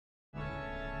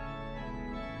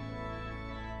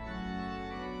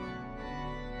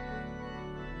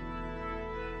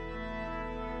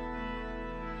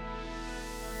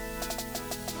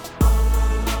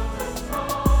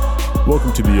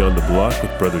welcome to Beyond the Block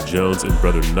with Brother Jones and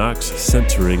Brother Knox,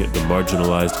 centering the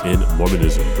marginalized in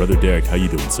Mormonism. Brother Derek, how you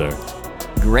doing, sir?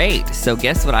 Great. So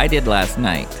guess what I did last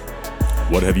night?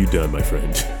 What have you done, my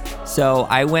friend? So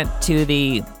I went to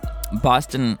the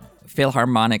Boston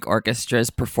Philharmonic Orchestra's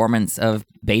performance of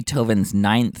Beethoven's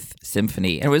Ninth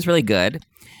Symphony, and it was really good.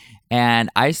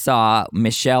 And I saw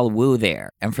Michelle Wu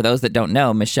there. And for those that don't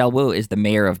know, Michelle Wu is the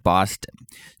mayor of Boston.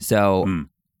 So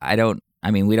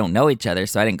we don't know each other,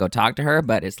 so I didn't go talk to her,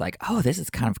 but it's like, oh, this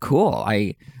is kind of cool.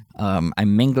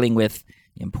 I'm mingling with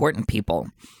important people.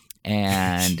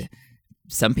 And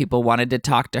some people wanted to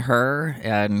talk to her,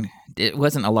 and it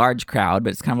wasn't a large crowd,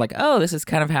 but it's kind of like, oh, this is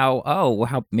kind of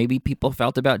how maybe people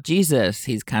felt about Jesus.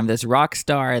 He's kind of this rock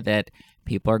star that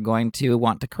people are going to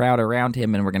want to crowd around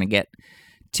him, and we're going to get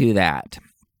to that.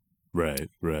 Right.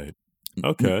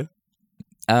 Okay.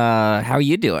 How are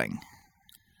you doing?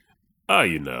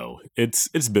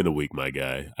 It's been a week, my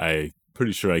guy. I'm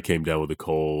pretty sure I came down with a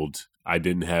cold. I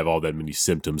didn't have all that many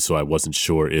symptoms, so I wasn't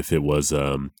sure if it was,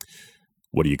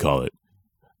 what do you call it?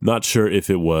 Not sure if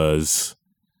it was,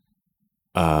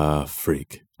 I'm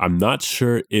not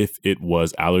sure if it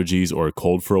was allergies or a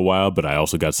cold for a while, but I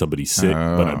also got somebody sick.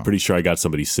 Oh. But I'm pretty sure I got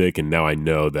somebody sick, and now I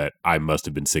know that I must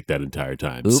have been sick that entire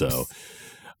time. Oops. So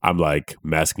I'm like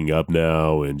masking up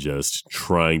now and just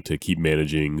trying to keep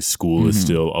managing. School is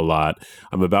still a lot.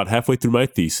 I'm about halfway through my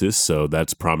thesis, so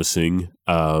that's promising.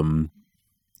 And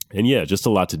yeah, just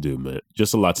a lot to do, man.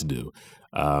 Just a lot to do.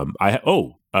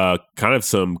 Kind of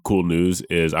some cool news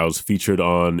is I was featured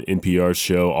on NPR's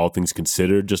show, All Things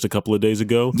Considered, just a couple of days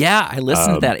ago. Yeah, I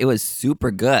listened to that. It was super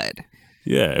good.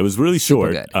 Yeah, it was really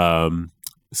Super short. good.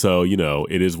 So,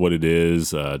 it is what it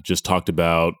is. Just talked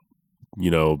about,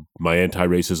 my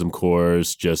anti-racism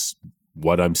course, just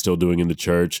what I'm still doing in the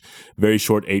church. Very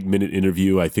short 8-minute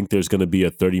interview. I think there's going to be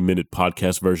a 30-minute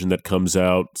podcast version that comes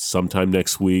out sometime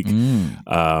next week.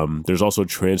 There's also a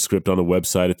transcript on a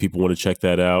website if people want to check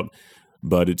that out.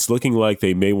 But it's looking like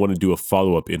they may want to do a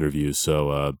follow-up interview.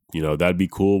 So, that'd be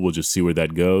cool. We'll just see where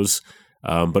that goes.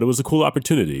 But it was a cool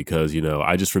opportunity because,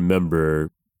 I just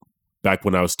remember back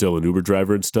when I was still an Uber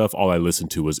driver and stuff, all I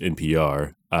listened to was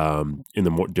NPR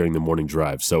during the morning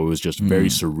drive. So it was just very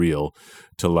surreal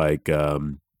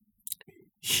to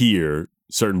hear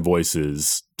certain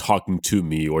voices talking to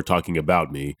me or talking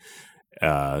about me.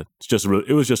 It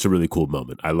was just a really cool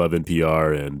moment. I love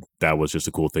NPR, and that was just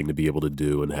a cool thing to be able to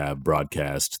do and have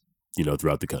broadcast,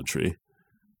 throughout the country.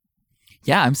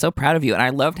 Yeah, I'm so proud of you. And I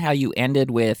loved how you ended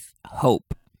with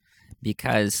hope,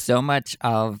 because so much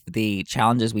of the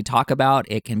challenges we talk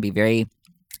about, it can be very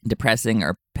depressing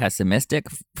or pessimistic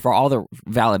for all the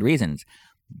valid reasons.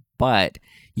 But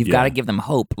you've got to give them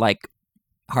hope, like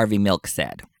Harvey Milk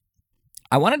said.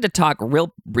 I wanted to talk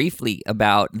real briefly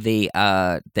about the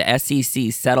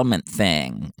SEC settlement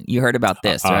thing. You heard about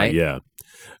this, right? Yeah.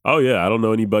 Oh, yeah. I don't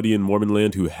know anybody in Mormon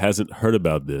land who hasn't heard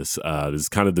about this. This is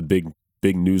kind of the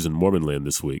big news in Mormon land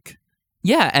this week.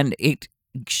 Yeah, and it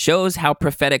shows how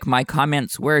prophetic my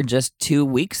comments were just 2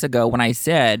 weeks ago when I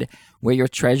said, where your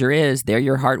treasure is, there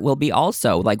your heart will be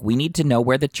also. Like, we need to know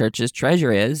where the church's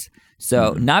treasure is.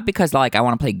 So not because I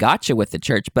want to play gotcha with the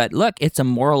church, but look, it's a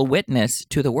moral witness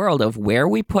to the world of where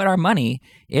we put our money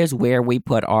is where we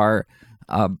put our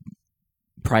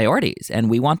priorities. And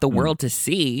we want the world to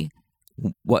see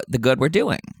what the good we're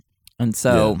doing. And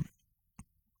so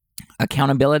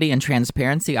accountability and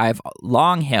transparency I've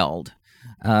long held.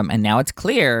 And now it's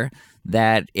clear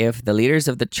that if the leaders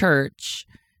of the church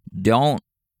don't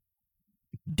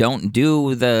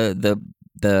do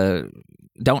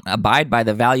don't abide by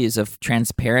the values of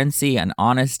transparency and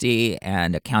honesty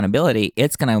and accountability,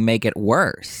 it's going to make it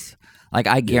worse. Like,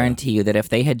 I guarantee you that if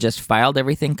they had just filed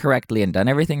everything correctly and done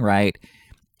everything right,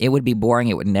 it would be boring.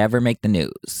 It would never make the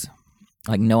news.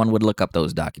 Like, no one would look up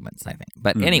those documents, I think.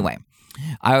 But anyway,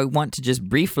 I want to just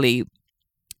briefly,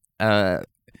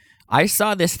 I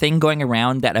saw this thing going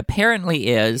around that apparently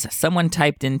is, someone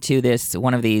typed into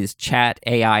one of these chat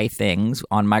AI things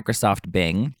on Microsoft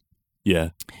Bing. Yeah.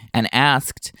 And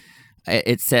asked,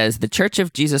 it says, the Church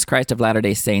of Jesus Christ of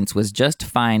Latter-day Saints was just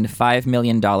fined $5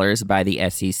 million by the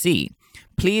SEC.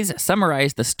 Please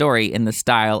summarize the story in the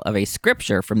style of a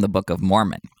scripture from the Book of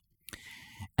Mormon.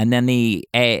 And then the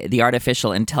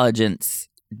artificial intelligence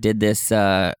did this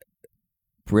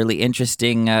really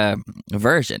interesting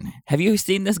version. Have you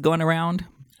seen this going around?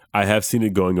 I have seen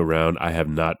it going around. I have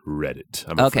not read it.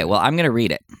 Okay, well, I'm going to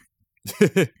read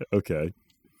it. Okay.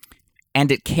 And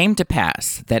it came to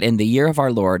pass that in the year of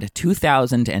our Lord,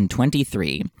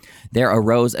 2023, there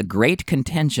arose a great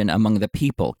contention among the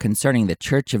people concerning the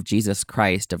Church of Jesus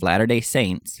Christ of Latter-day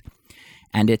Saints,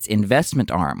 and its investment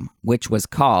arm, which was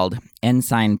called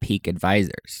Ensign Peak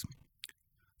Advisors.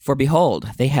 For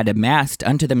behold, they had amassed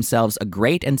unto themselves a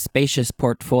great and spacious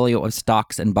portfolio of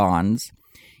stocks and bonds,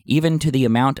 even to the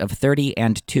amount of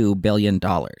 $32 billion.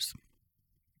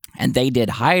 And they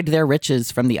did hide their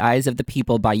riches from the eyes of the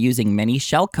people by using many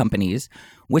shell companies,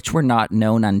 which were not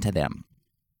known unto them.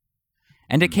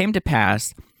 And it came to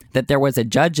pass that there was a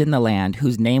judge in the land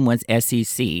whose name was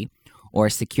SEC, or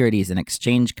Securities and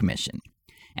Exchange Commission.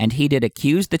 And he did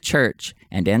accuse the church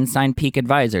and Ensign Peak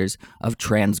Advisors of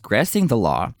transgressing the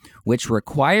law, which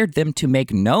required them to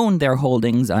make known their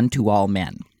holdings unto all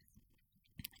men.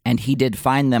 And he did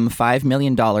fine them $5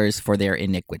 million for their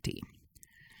iniquity.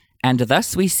 And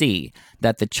thus we see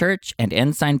that the church and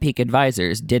Ensign Peak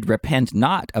Advisors did repent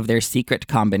not of their secret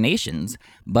combinations,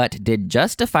 but did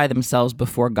justify themselves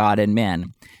before God and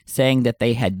men, saying that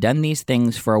they had done these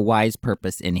things for a wise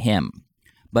purpose in him.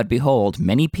 But behold,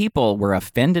 many people were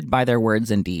offended by their words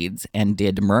and deeds, and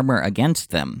did murmur against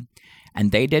them,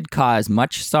 and they did cause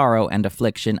much sorrow and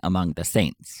affliction among the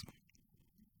saints.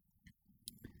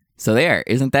 So there,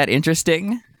 isn't that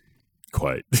interesting?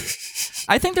 Quite.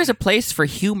 I think there's a place for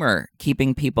humor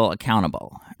keeping people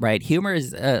accountable, right? Humor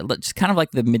is just kind of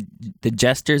like the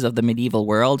jesters of the medieval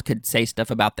world could say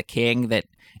stuff about the king that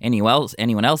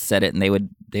anyone else said it and they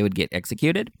would get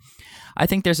executed. I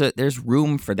think there's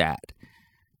room for that.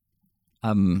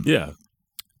 Yeah.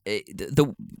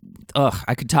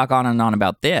 I could talk on and on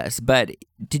about this, but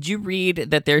did you read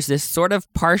that there's this sort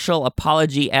of partial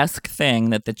apology-esque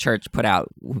thing that the church put out?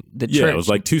 It was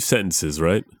like 2 sentences,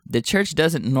 right? The church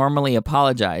doesn't normally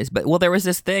apologize, but there was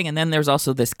this thing, and then there's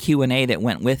also this Q&A that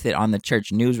went with it on the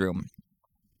church newsroom.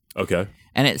 Okay.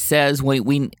 And it says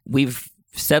we've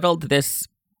settled this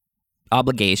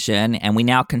obligation, and we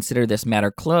now consider this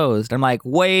matter closed. I'm like,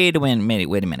 wait a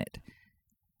minute.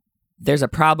 There's a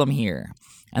problem here.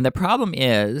 And the problem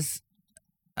is,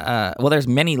 there's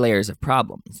many layers of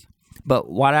problems.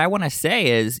 But what I want to say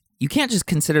is, you can't just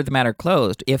consider the matter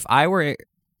closed. If I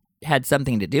had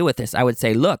something to do with this, I would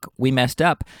say, look, we messed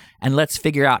up, and let's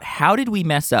figure out how did we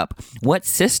mess up? What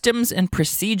systems and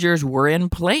procedures were in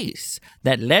place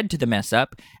that led to the mess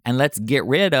up, and let's get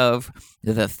rid of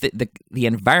the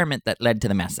environment that led to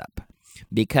the mess up.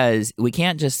 Because we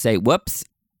can't just say, whoops.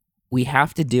 We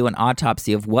have to do an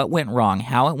autopsy of what went wrong,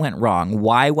 how it went wrong,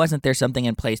 why wasn't there something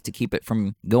in place to keep it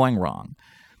from going wrong.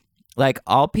 Like,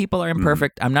 all people are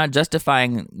imperfect. I'm not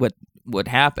justifying what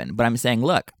happened, but I'm saying,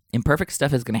 look, imperfect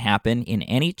stuff is going to happen in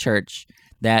any church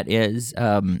that is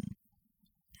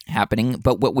happening.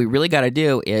 But what we really got to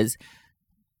do is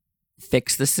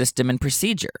fix the system and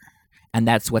procedure. And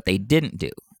that's what they didn't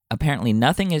do. Apparently,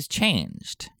 nothing has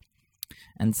changed.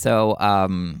 And so,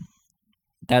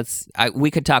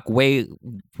 we could talk way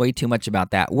too much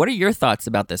about that. What are your thoughts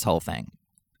about this whole thing?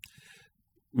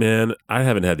 Man, I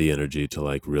haven't had the energy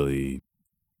to really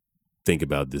think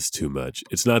about this too much.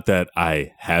 It's not that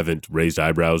I haven't raised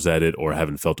eyebrows at it or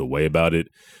haven't felt a way about it,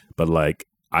 but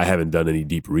I haven't done any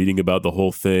deep reading about the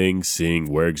whole thing,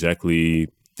 seeing where exactly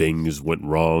things went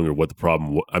wrong or what the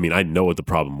problem was. I mean, I know what the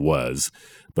problem was,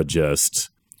 but just...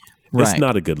 Right. It's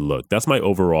not a good look. That's my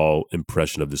overall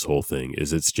impression of this whole thing,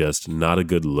 is it's just not a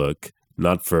good look,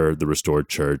 not for the restored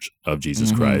church of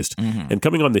Jesus Christ. Mm-hmm. And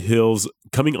coming on the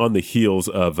heels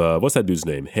of, what's that dude's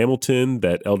name? Hamilton,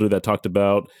 that elder that talked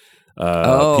about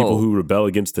people who rebel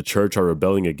against the church are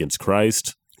rebelling against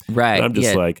Christ. Right. And I'm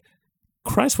just like,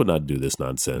 Christ would not do this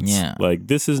nonsense. Yeah.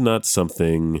 This is not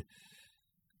something,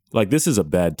 this is a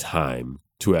bad time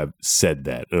to have said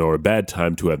that, or a bad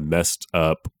time to have messed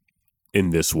up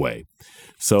in this way.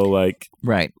 So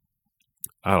right.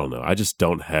 I don't know. I just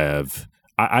don't have,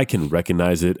 I can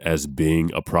recognize it as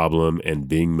being a problem and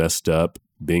being messed up,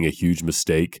 being a huge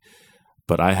mistake,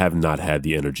 but I have not had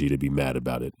the energy to be mad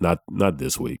about it. Not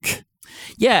this week.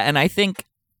 Yeah. And I think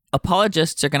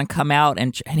apologists are going to come out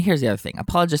and here's the other thing.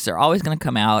 Apologists are always going to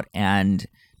come out and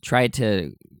try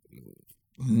to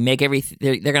make everything,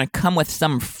 they're going to come with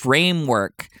some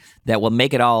framework that will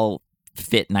make it all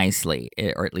fit nicely,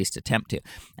 or at least attempt to.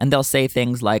 And they'll say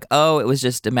things like, oh, it was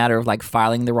just a matter of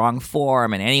filing the wrong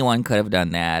form and anyone could have done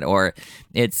that, or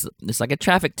it's like a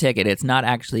traffic ticket, it's not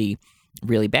actually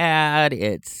really bad,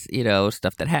 it's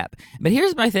stuff that happened. But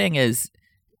here's my thing is,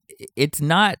 it's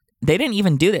not, they didn't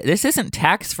even do that. This isn't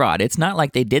tax fraud. It's not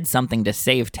like they did something to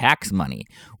save tax money.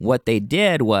 What they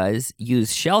did was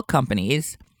use shell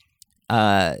companies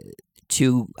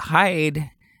to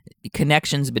hide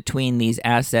connections between these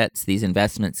assets, these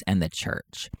investments, and the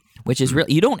church, which is real.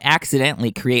 You don't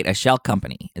accidentally create a shell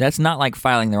company. That's not like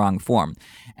filing the wrong form.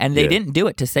 And they didn't do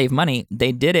it to save money.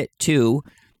 They did it to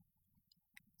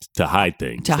to hide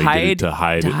things. To They did it to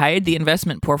hide it. hide the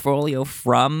investment portfolio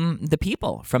from the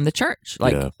people, from the church.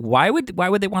 Like, Yeah. why would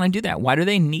they want to do that? Why do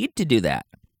they need to do that?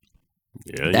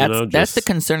 Yeah, That's the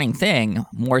concerning thing,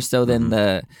 more so than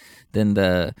the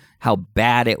how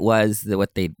bad it was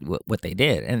what they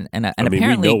did. And I mean,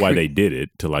 apparently we know why they did it,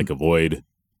 to like avoid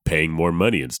paying more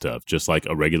money and stuff, just like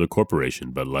a regular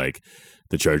corporation. But like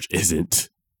the church isn't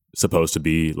supposed to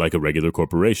be like a regular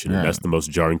corporation, and that's the most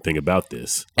jarring thing about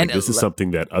this. Like, And this is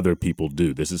something that other people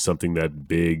do. This is something that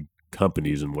big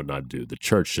companies and whatnot do. The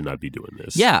church should not be doing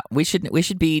this. Yeah, we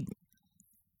should be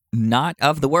not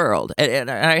of the world.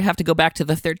 And I have to go back to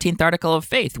the 13th article of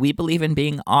faith. We believe in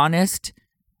being honest,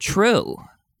 true.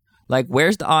 Like,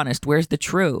 where's the honest? Where's the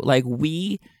true? Like,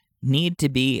 we need to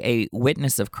be a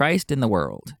witness of Christ in the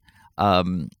world.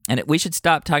 We should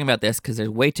stop talking about this because there's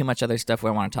way too much other stuff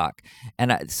where I want to talk.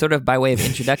 And sort of by way of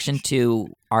introduction to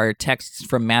our texts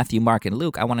from Matthew, Mark, and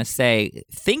Luke, I want to say,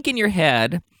 think in your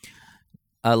head,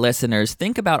 listeners,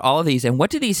 think about all of these and what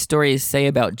do these stories say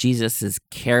about Jesus's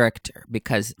character?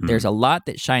 Because there's a lot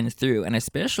that shines through, and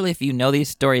especially if you know these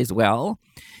stories well,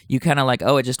 you kind of like,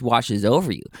 oh, it just washes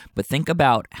over you. But think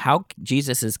about how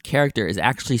Jesus's character is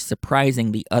actually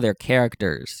surprising the other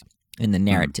characters in the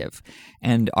narrative.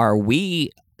 And are we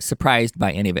surprised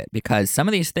by any of it? Because some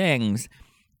of these things,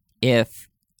 if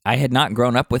I had not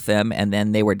grown up with them and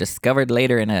then they were discovered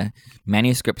later in a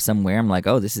manuscript somewhere, I'm like,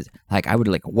 oh, this is like, I would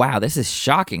like, wow, this is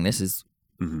shocking. This is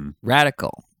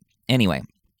radical. Anyway,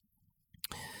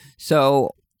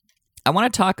 so I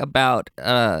want to talk about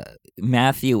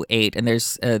Matthew 8, and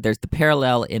there's the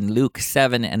parallel in Luke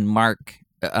 7 and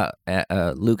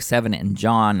Luke 7 and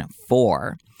John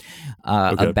 4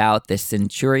 about the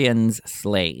centurion's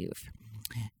slave.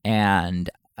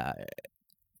 And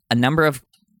a number of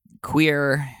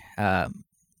queer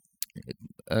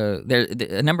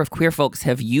a number of queer folks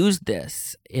have used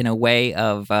this in a way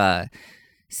of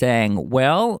saying,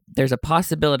 well, there's a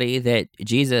possibility that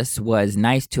Jesus was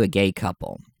nice to a gay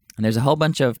couple. And there's a whole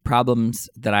bunch of problems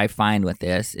that I find with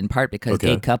this, in part because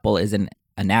gay couple is an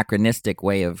anachronistic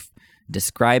way of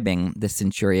describing the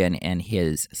centurion and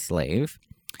his slave.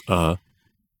 But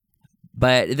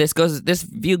this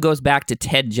view goes back to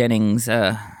Ted Jennings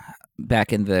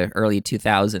back in the early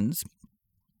 2000s.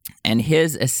 And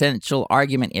his essential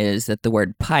argument is that the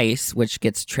word pais, which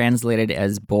gets translated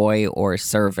as boy or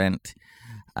servant,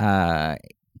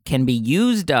 can be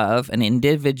used of an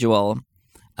individual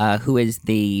who is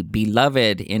the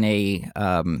beloved in a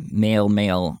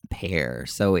male-male pair.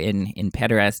 So in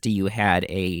pederasty, you had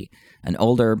an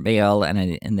older male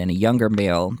and then a younger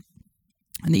male,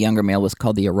 and the younger male was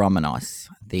called the eromenos,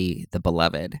 the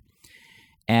beloved.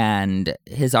 And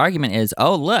his argument is,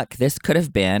 oh, look, this could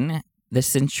have been the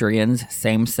centurion's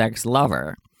same-sex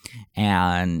lover,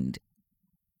 and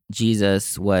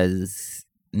Jesus was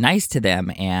nice to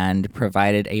them and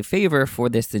provided a favor for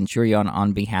the centurion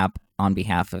on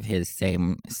behalf of his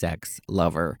same-sex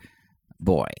lover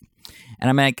boy. And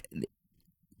I'm like,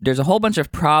 there's a whole bunch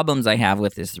of problems I have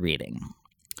with this reading.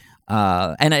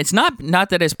 And it's not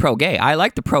that it's pro-gay. I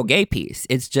like the pro-gay piece.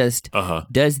 It's just,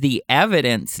 does the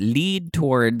evidence lead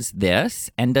towards this,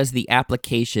 and does the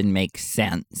application make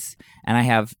sense? And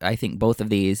I think both of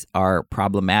these are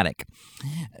problematic.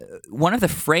 One of the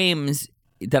frames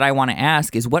that I want to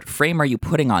ask is, what frame are you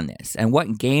putting on this? And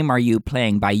what game are you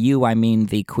playing? By you, I mean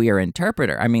the queer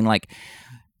interpreter. I mean, like,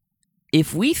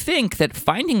 if we think that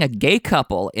finding a gay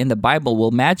couple in the Bible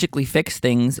will magically fix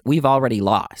things, we've already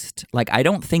lost. Like, I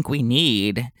don't think we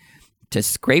need to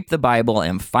scrape the Bible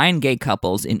and find gay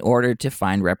couples in order to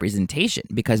find representation.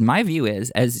 Because my view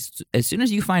is, as soon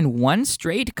as you find one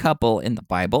straight couple in the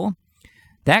Bible,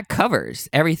 that covers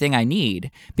everything I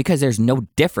need, because there's no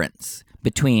difference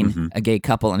between a gay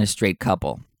couple and a straight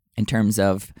couple in terms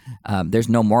of there's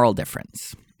no moral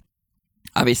difference.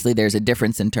 Obviously, there's a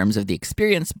difference in terms of the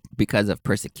experience because of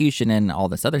persecution and all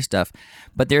this other stuff,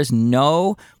 but there's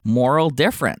no moral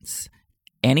difference.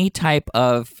 Any type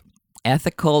of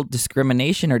ethical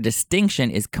discrimination or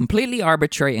distinction is completely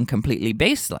arbitrary and completely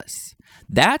baseless.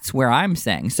 That's where I'm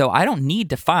saying. So I don't need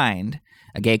to find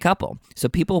a gay couple. So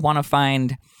people want to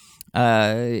find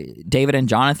David and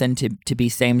Jonathan to be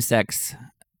same-sex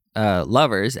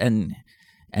lovers, and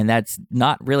that's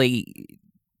not really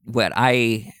what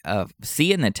I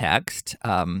see in the text.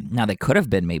 Now, they could have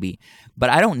been maybe, but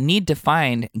I don't need to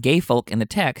find gay folk in the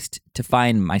text to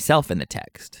find myself in the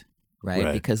text,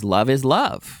 right? Because love is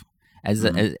love.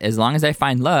 As long as I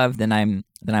find love, then I'm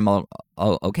all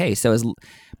okay. So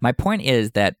my point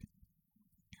is that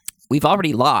we've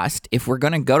already lost if we're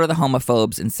going to go to the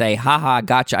homophobes and say, haha,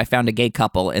 gotcha, I found a gay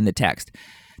couple in the text.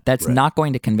 That's Right. not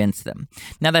going to convince them.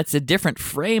 Now, that's a different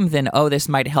frame than, oh, this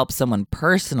might help someone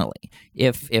personally.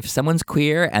 If someone's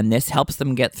queer and this helps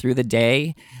them get through the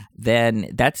day, then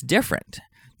that's different.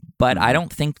 But I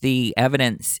don't think the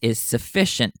evidence is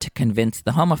sufficient to convince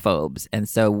the homophobes. And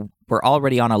so we're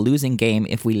already on a losing game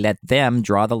if we let them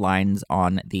draw the lines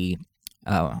on the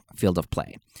field of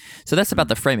play. So that's about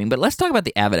the framing. But let's talk about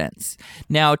the evidence.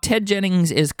 Now, Ted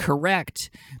Jennings is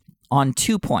correct on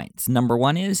 2 points. Number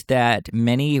one is that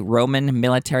many Roman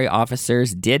military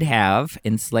officers did have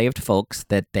enslaved folks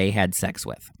that they had sex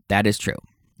with. That is true.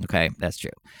 Okay, that's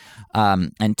true.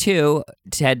 And two,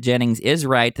 Ted Jennings is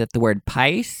right that the word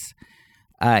pais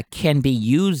can be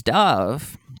used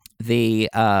of the,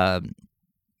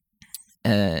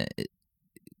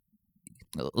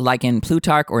 like in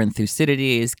Plutarch or in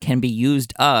Thucydides, can be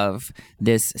used of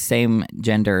this same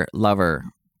gender lover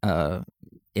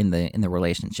in the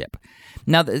relationship.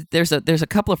 Now, there's a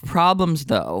couple of problems,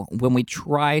 though, when we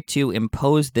try to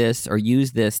impose this or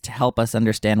use this to help us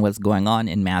understand what's going on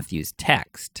in Matthew's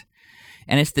text.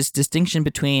 And it's this distinction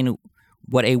between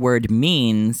what a word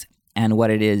means and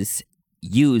what it is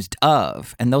used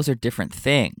of. And those are different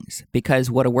things,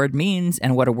 because what a word means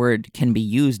and what a word can be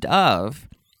used of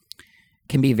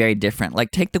can be very different.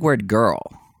 Like, take the word girl,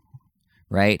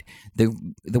 right? The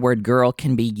word girl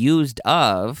can be used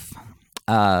of...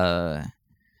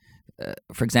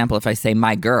 for example, if I say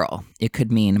my girl, it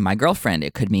could mean my girlfriend.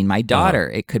 It could mean my daughter.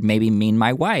 It could maybe mean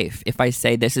my wife. If I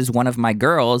say this is one of my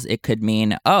girls, it could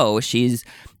mean, oh, she's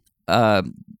a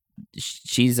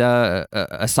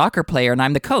soccer player and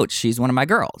I'm the coach. She's one of my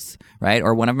girls, right?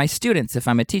 Or one of my students if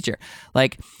I'm a teacher.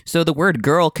 Like, so the word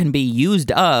girl can be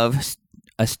used of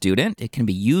a student. It can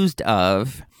be used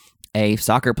of a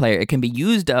soccer player. It can be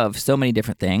used of so many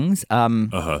different things.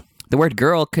 The word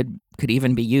girl could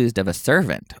even be used of a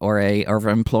servant or an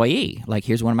employee. Like,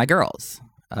 here's one of my girls.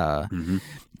 But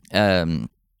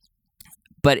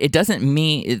it doesn't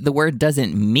mean, the word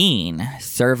doesn't mean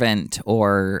servant,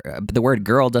 or the word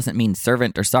girl doesn't mean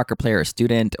servant or soccer player or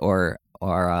student or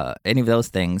any of those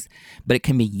things, but it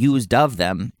can be used of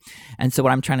them. And so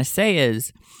what I'm trying to say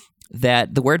is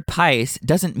that the word pais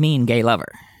doesn't mean gay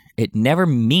lover. It never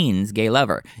means gay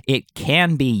lover. It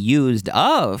can be used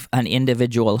of an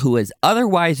individual who is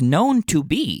otherwise known to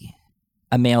be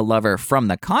a male lover from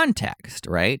the context,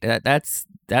 right? That's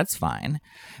fine.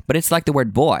 But it's like the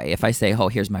word boy. If I say, oh,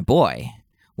 here's my boy,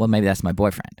 well, maybe that's my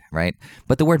boyfriend, right?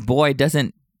 But the word boy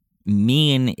doesn't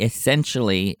mean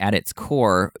essentially at its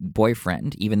core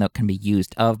boyfriend, even though it can be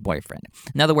used of boyfriend.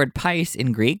 Now, the word pais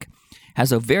in Greek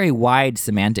has a very wide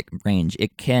semantic range.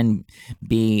 It can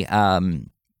be...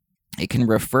 it can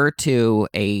refer to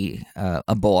a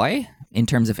boy in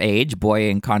terms of age, boy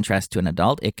in contrast to an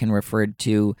adult. It can refer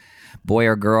to boy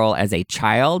or girl as a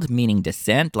child, meaning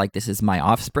descent, like this is my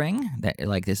offspring,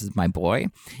 like this is my boy.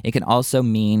 It can also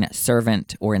mean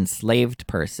servant or enslaved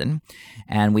person.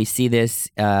 And we see this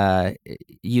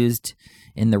used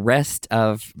in the rest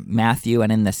of Matthew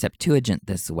and in the Septuagint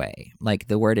this way. Like,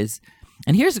 the word is...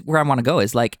 And here's where I want to go,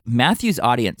 is like Matthew's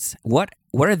audience, what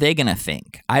are they going to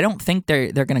think? I don't think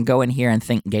they're going to go in here and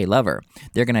think gay lover.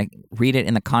 They're going to read it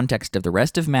in the context of the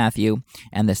rest of Matthew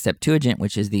and the Septuagint,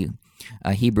 which is the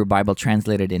Hebrew Bible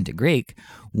translated into Greek,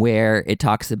 where it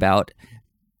talks about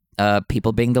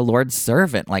people being the Lord's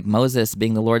servant, like Moses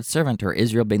being the Lord's servant, or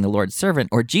Israel being the Lord's servant,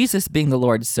 or Jesus being the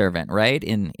Lord's servant, right,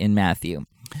 in Matthew.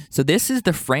 So this is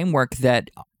the framework that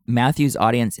Matthew's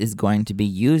audience is going to be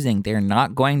using. They're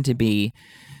not going to be...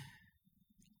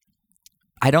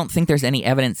 I don't think there's any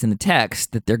evidence in the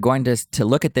text that they're going to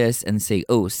look at this and say,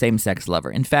 oh, same-sex lover.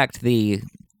 In fact,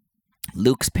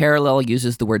 Luke's parallel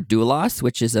uses the word doulos,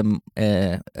 which is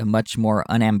a much more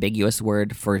unambiguous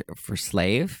word for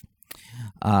slave.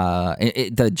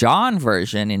 The John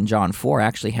version in John 4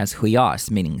 actually has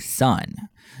huios, meaning son,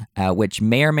 which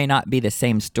may or may not be the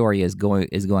same story as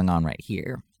going on right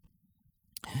here.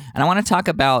 And I want to talk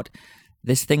about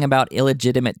this thing about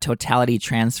illegitimate totality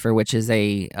transfer, which is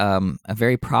a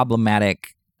very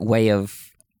problematic way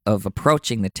of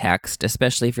approaching the text,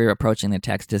 especially if you're approaching the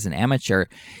text as an amateur.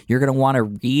 You're going to want to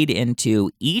read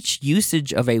into each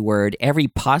usage of a word, every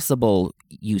possible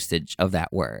usage of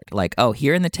that word. Like, oh,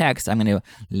 here in the text, I'm going to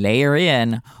layer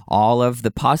in all of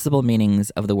the possible meanings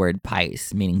of the word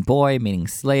pais, meaning boy, meaning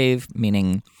slave,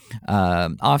 meaning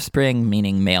offspring,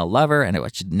 meaning male lover, and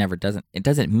it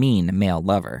doesn't mean male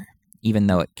lover, even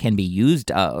though it can be used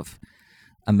of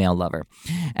a male lover.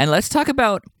 And let's talk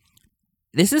about,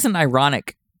 this is an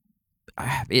ironic,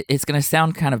 it's going to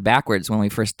sound kind of backwards when we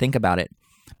first think about it,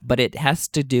 but it has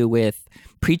to do with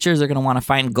preachers are going to want to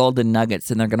find golden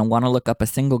nuggets, and they're going to want to look up a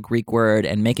single Greek word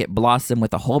and make it blossom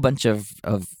with a whole bunch of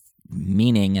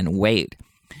meaning and weight.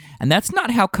 And that's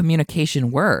not how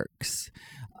communication works.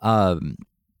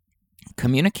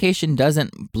 Communication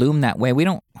doesn't bloom that way. We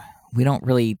don't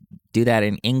really do that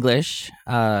in English.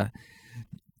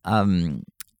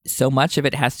 So much of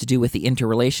it has to do with the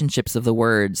interrelationships of the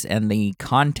words and the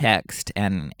context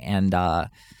and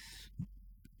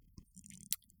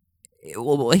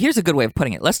well, here's a good way of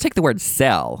putting it. Let's take the word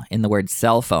cell in the word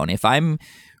cell phone. If I'm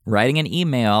writing an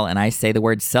email and I say the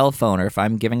word cell phone, or if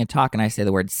I'm giving a talk and I say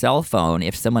the word cell phone,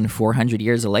 if someone 400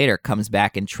 years later comes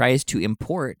back and tries to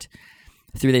import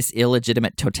through this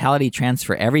illegitimate totality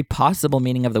transfer every possible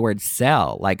meaning of the word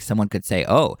cell, like someone could say,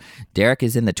 oh, Derek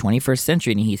is in the 21st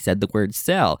century and he said the word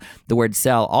cell. The word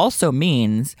cell also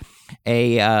means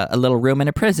a little room in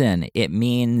a prison. It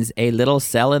means a little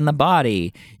cell in the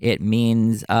body. It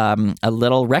means a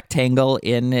little rectangle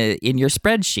in your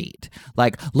spreadsheet.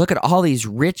 Like, look at all these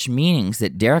rich meanings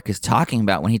that Derek is talking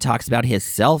about when he talks about his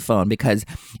cell phone, because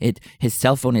his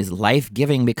cell phone is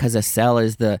life-giving, because a cell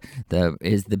is the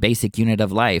basic unit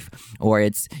of life, or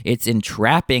it's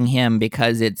entrapping him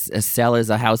because a cell is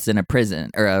a house in a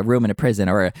prison, or a room in a prison,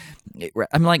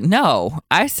 I'm like, no,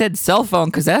 I said cell phone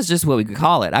because that's just what we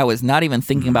call it. I was not even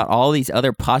thinking about all these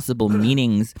other possible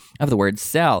meanings of the word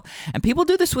cell. And people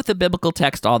do this with the biblical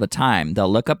text all the time.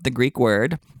 They'll look up the Greek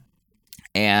word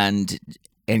and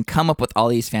come up with all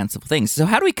these fanciful things. So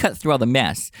how do we cut through all the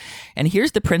mess? And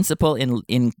here's the principle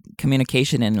in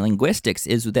communication and linguistics,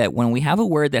 is that when we have a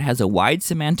word that has a wide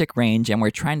semantic range and we're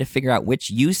trying to figure out which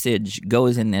usage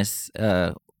goes in this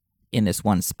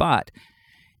one spot,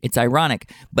 it's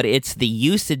ironic, but it's the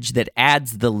usage that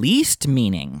adds the least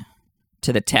meaning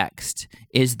to the text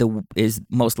is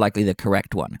most likely the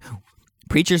correct one.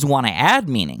 Preachers want to add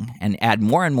meaning and add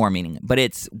more and more meaning, but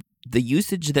it's the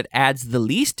usage that adds the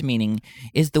least meaning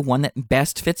is the one that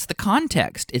best fits the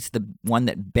context. It's the one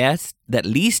that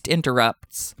least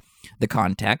interrupts the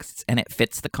context, and it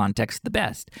fits the context the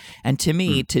best. And to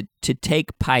me, to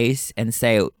take pice and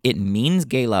say it means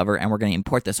gay lover, and we're going to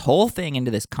import this whole thing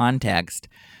into this context,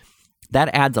 that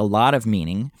adds a lot of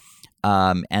meaning.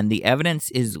 And the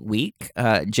evidence is weak.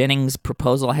 Jennings'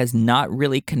 proposal has not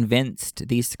really convinced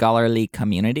the scholarly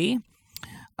community.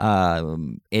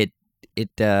 It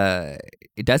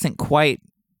doesn't quite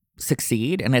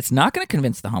succeed, and it's not going to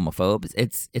convince the homophobes.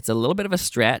 It's a little bit of a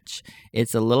stretch.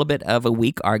 It's a little bit of a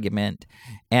weak argument.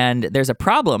 And there's a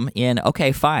problem in,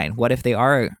 okay, fine, what if they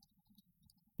are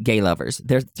gay lovers?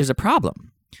 There's a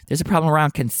problem. There's a problem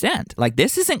around consent. Like,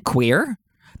 this isn't queer.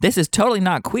 This is totally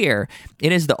not queer.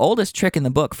 It is the oldest trick in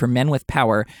the book for men with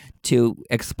power to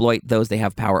exploit those they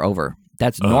have power over.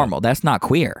 That's normal. That's not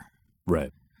queer.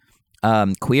 Right.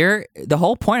 Queer, the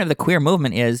whole point of the queer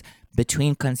movement is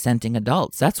between consenting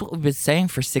adults. That's what we've been saying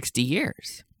for 60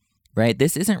 years, right?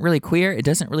 This isn't really queer. It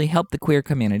doesn't really help the queer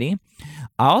community.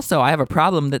 Also, I have a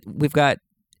problem that we've got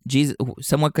Jesus.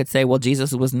 Someone could say, well,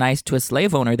 Jesus was nice to a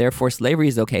slave owner, therefore slavery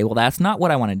is okay. Well, that's not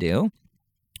what I want to do.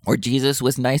 Or Jesus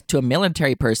was nice to a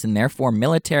military person, therefore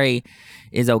military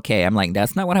is okay. I'm like,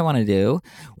 that's not what I want to do.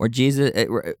 Or Jesus,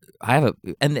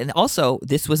 and also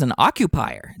this was an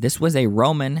occupier. This was a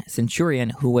Roman centurion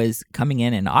who was coming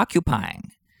in and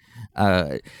occupying.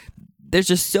 There's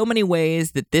just so many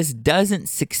ways that this doesn't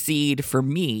succeed for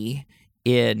me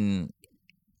in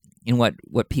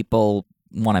what people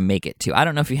want to make it to. I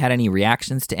don't know if you had any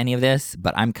reactions to any of this,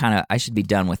 but I should be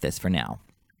done with this for now.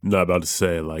 No, I'm about to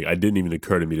say, like, it didn't even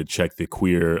occur to me to check the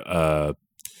queer.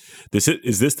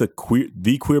 Is this the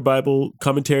queer Bible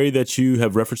commentary that you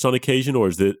have referenced on occasion, or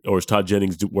is Todd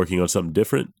Jennings working on something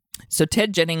different? So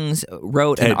Ted Jennings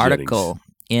wrote an article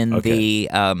in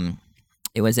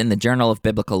it was in the Journal of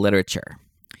Biblical Literature.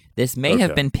 This may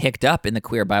have been picked up in the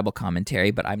queer Bible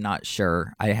commentary, but I'm not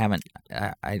sure. I haven't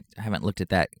looked at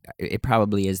that. It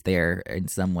probably is there in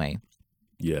some way.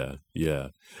 Yeah.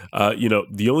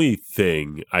 The only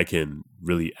thing I can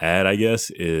really add, I guess,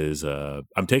 is I'm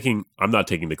not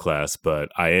taking the class, but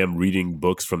I am reading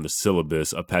books from the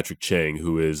syllabus of Patrick Cheng,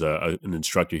 who is an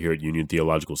instructor here at Union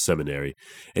Theological Seminary.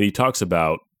 And he talks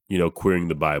about, queering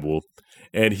the Bible.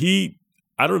 And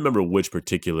I don't remember which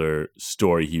particular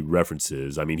story he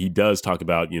references. I mean, he does talk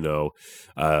about,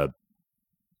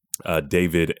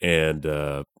 David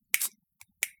and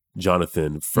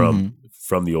Jonathan from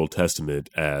the Old Testament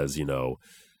as,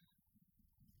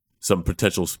 some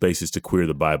potential spaces to queer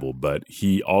the Bible. But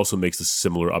he also makes a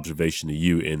similar observation to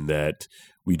you in that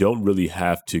we don't really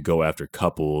have to go after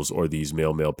couples or these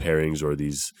male-male pairings or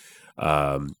these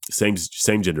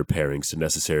same gender pairings to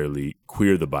necessarily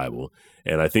queer the Bible.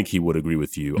 And I think he would agree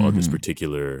with you on this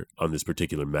particular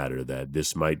matter, that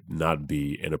this might not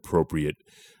be an appropriate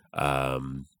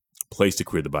place to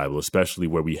queer the Bible, especially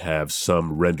where we have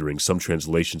some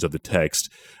translations of the text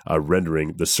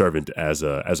rendering the servant as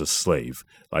a slave.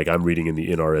 Like I'm reading in the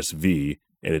NRSV,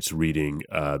 and it's reading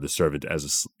the servant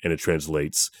and it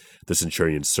translates the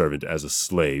centurion's servant as a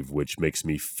slave, which makes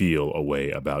me feel a way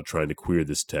about trying to queer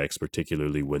this text,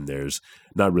 particularly when there's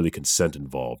not really consent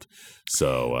involved.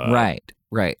 So right.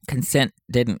 Consent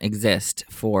didn't exist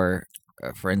for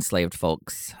enslaved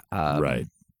folks. Right,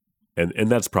 and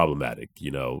that's problematic.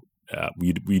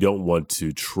 We don't want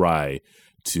to try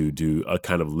to do a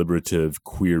kind of liberative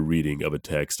queer reading of a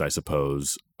text, I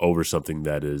suppose, over something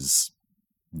that is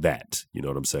that, you know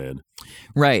what I'm saying?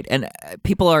 Right. And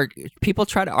people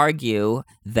try to argue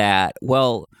that,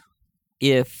 well,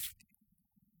 if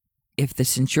the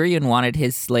centurion wanted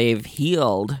his slave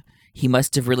healed, he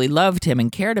must have really loved him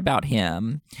and cared about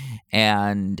him,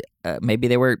 and maybe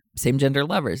they were same gender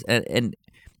lovers. And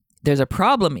there's a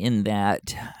problem in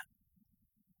that.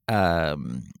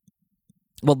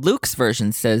 Luke's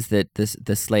version says that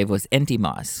the slave was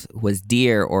entimos, was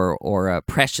dear or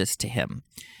precious to him.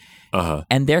 Uh-huh.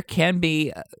 And there can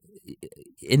be,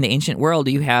 in the ancient world,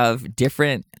 you have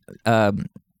different,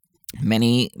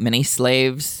 many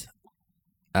slaves.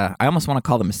 I almost want to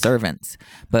call them servants,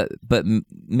 but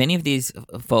many of these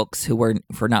folks who were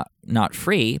not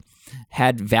free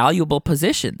had valuable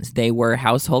positions. They were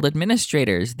household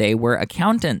administrators. They were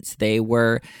accountants. They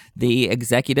were the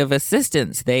executive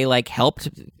assistants. They helped.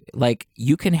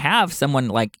 You can have someone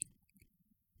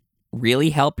really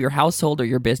help your household or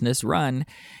your business run,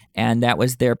 and that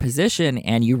was their position,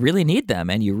 and you really need them,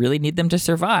 and you really need them to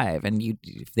survive. And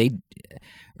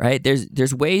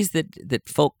there's ways that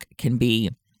folk can be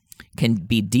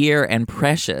dear and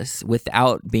precious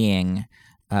without being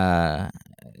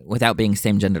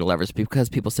same gender lovers, because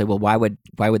people say, well, why would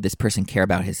this person care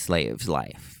about his slave's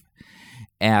life?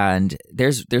 And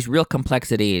there's real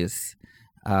complexities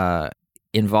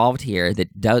involved here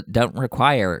that don't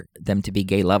require them to be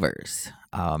gay lovers.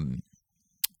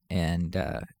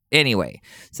 Anyway,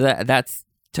 so that's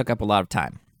took up a lot of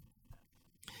time.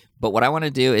 But what I want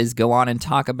to do is go on and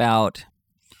talk about.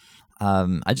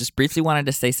 I just briefly wanted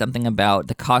to say something about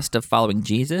the cost of following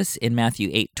Jesus in Matthew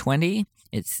 8:20.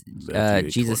 It's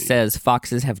Jesus says,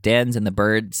 "Foxes have dens and the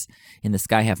birds in the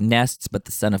sky have nests, but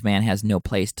the Son of Man has no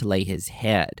place to lay his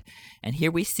head." And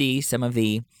here we see some of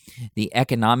the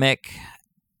economic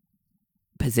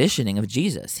positioning of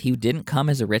Jesus. He didn't come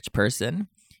as a rich person.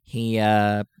 He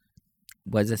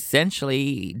was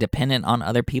essentially dependent on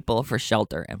other people for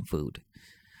shelter and food,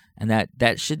 and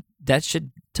that should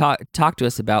talk to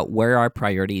us about where our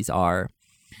priorities are.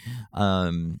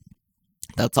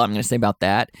 That's all I'm going to say about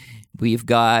that. We've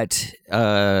got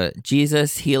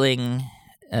Jesus healing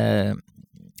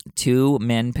 2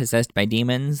 men possessed by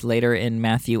demons later in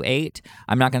Matthew 8.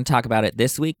 I'm not going to talk about it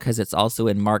this week because it's also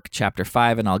in Mark chapter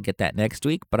 5, and I'll get that next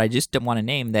week. But I just want to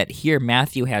name that here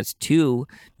Matthew has 2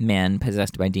 men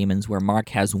possessed by demons where Mark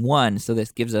has 1. So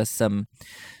this gives us some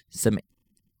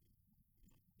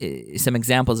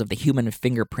examples of the human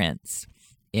fingerprints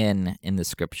in the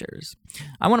scriptures.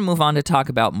 I want to move on to talk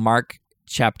about Mark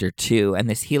chapter 2 and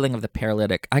this healing of the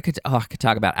paralytic. I could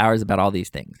talk about hours about all these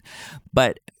things,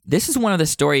 but this is one of the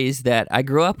stories that I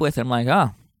grew up with. And I'm like,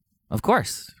 oh, of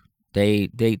course they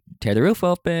tear the roof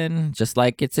open just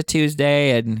like it's a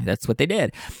Tuesday, and that's what they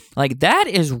did. That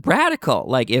is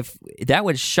radical. If that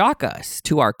would shock us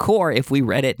to our core if we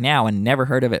read it now and never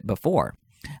heard of it before,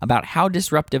 about how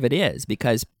disruptive it is,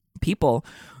 because people,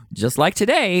 just like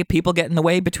today, people get in the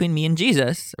way between me and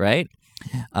Jesus, right?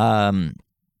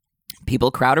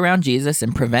 People crowd around Jesus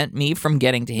and prevent me from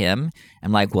getting to him.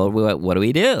 I'm like, well, what do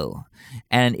we do?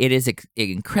 And it is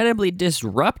incredibly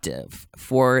disruptive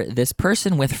for this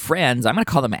person with friends. I'm going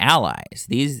to call them allies.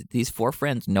 These 4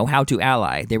 friends know how to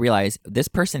ally. They realize this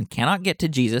person cannot get to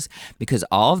Jesus because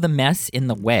all of the mess in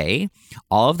the way,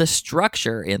 all of the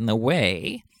structure in the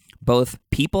way, both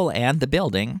people and the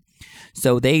building.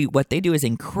 So what they do is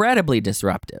incredibly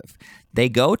disruptive. They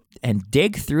go and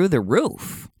dig through the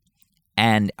roof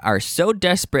and are so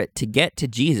desperate to get to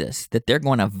Jesus that they're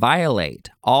going to violate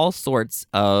all sorts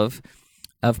of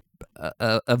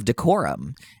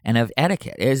decorum and of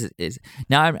etiquette.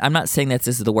 Now, I'm not saying that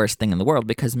this is the worst thing in the world,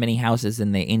 because many houses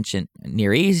in the ancient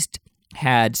Near East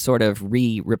had sort of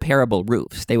repairable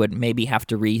roofs. They would maybe have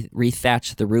to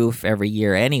rethatch the roof every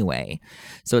year anyway.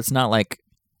 So it's not like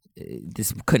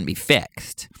this couldn't be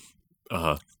fixed.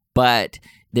 Uh-huh. But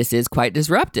this is quite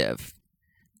disruptive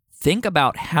think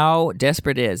about how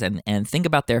desperate it is, and think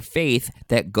about their faith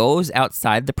that goes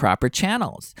outside the proper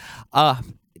channels.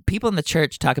 People in the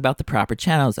church talk about the proper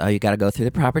channels. Oh, you got to go through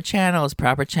the proper channels,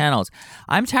 proper channels.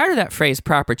 I'm tired of that phrase,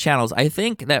 proper channels. I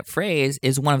think that phrase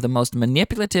is one of the most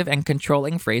manipulative and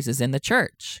controlling phrases in the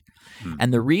church.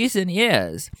 And the reason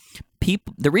is,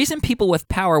 the reason people with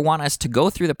power want us to go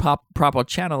through the proper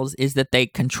channels is that they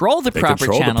control the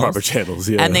proper channels,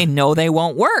 yeah. And they know they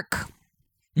won't work.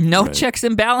 No checks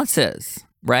and balances,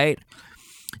 right?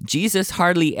 Jesus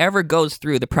hardly ever goes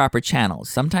through the proper channels.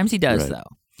 Sometimes he does,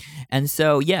 though. And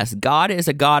so, yes, God is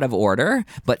a God of order,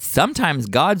 but sometimes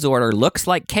God's order looks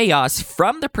like chaos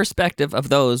from the perspective of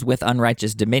those with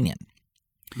unrighteous dominion.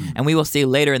 And we will see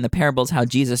later in the parables how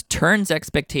Jesus turns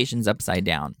expectations upside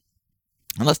down.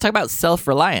 And let's talk about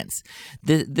self-reliance.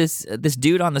 This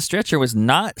dude on the stretcher was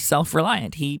not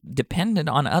self-reliant. He depended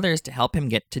on others to help him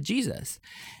get to Jesus.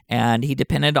 And he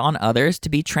depended on others to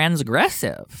be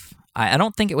transgressive. I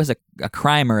don't think it was a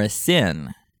crime or a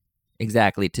sin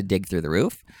exactly to dig through the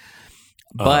roof.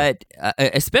 But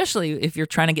especially if you're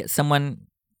trying to get someone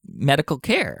medical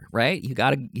care, right? You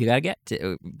gotta get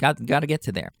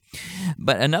to there.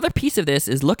 But another piece of this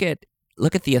is look at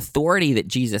the authority that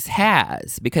Jesus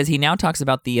has, because he now talks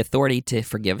about the authority to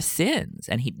forgive sins,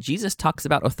 and Jesus talks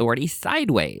about authority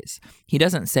sideways. He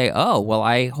doesn't say, "Oh, well,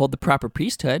 I hold the proper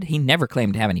priesthood." He never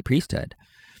claimed to have any priesthood,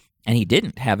 and he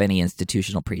didn't have any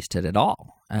institutional priesthood at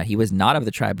all. He was not of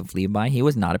the tribe of Levi. He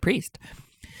was not a priest.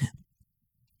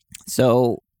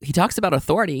 So he talks about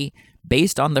authority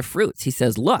based on the fruits. He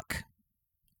says, "Look,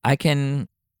 I can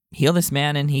heal this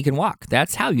man and he can walk."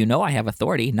 That's how you know I have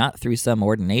authority, not through some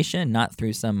ordination, not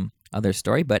through some other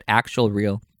story, but actual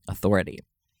real authority.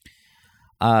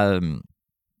 Did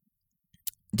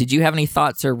you have any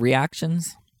thoughts or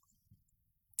reactions?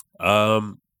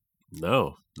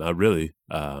 No, not really.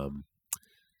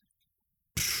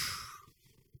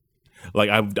 Like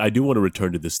I do want to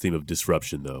return to this theme of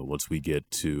disruption, though, once we get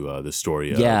to the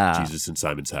story of Jesus in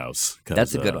Simon's house.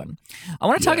 That's a good one. I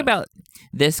want to talk about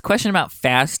this question about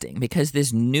fasting, because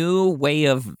this new way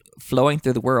of flowing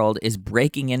through the world is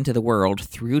breaking into the world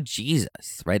through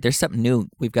Jesus, right? There's something new.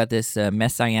 We've got this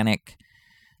messianic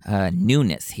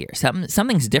newness here.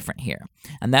 Something's different here.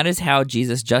 And that is how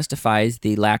Jesus justifies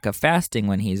the lack of fasting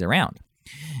when he's around.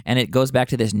 And it goes back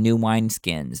to this new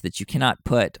wineskins, that you cannot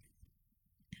put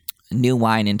new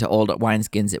wine into old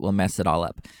wineskins. It will mess it all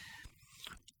up.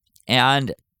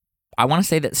 And I want to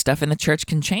say that stuff in the church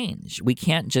can change. We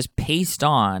can't just paste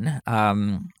on,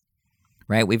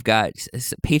 right? We've got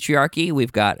patriarchy,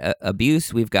 we've got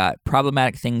abuse, we've got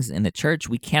problematic things in the church.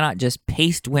 We cannot just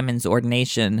paste women's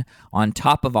ordination on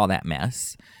top of all that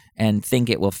mess and think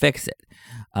it will fix it.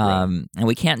 And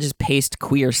we can't just paste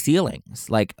queer ceilings.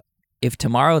 Like, if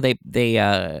tomorrow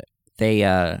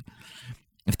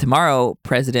if tomorrow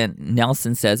President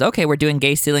Nelson says, "Okay, we're doing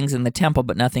gay ceilings in the temple,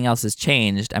 but nothing else has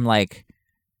changed," I'm like,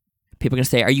 people are going to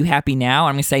say, "Are you happy now?"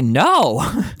 I'm going to say, "No,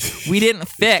 we didn't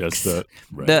fix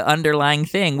the underlying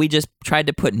thing. We just tried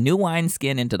to put new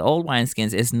wineskin into the old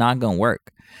wineskins. It's not going to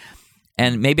work."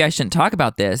 And maybe I shouldn't talk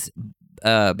about this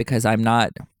because I'm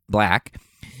not black,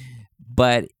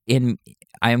 but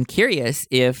I am curious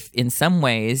if in some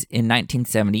ways in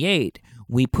 1978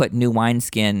 we put new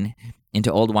wineskin into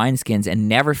old wineskins and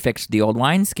never fixed the old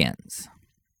wineskins.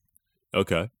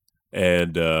 Okay.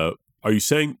 And are you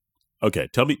saying, okay,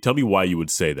 tell me why you would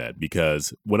say that,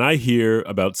 because when I hear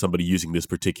about somebody using this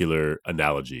particular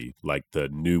analogy, like the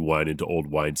new wine into old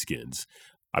wineskins,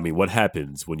 I mean, what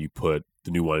happens when you put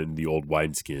the new wine in the old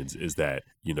wineskins is that,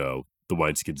 the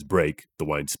wineskins break, the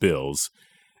wine spills.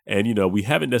 And, we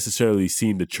haven't necessarily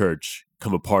seen the church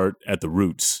come apart at the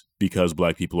roots because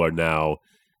Black people are now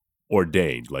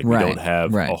ordained. Like, we don't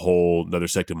have a whole another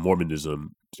sect of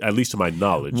Mormonism, at least to my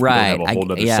knowledge. We don't have a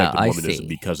whole other sect of Mormonism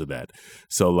because of that.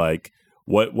 So, like,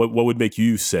 what would make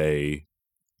you say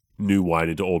new wine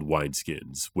into old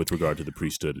wineskins with regard to the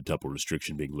priesthood and temple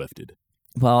restriction being lifted?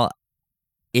 Well,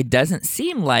 it doesn't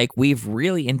seem like we've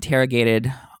really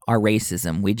interrogated our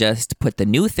racism. We just put the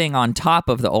new thing on top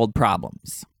of the old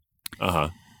problems.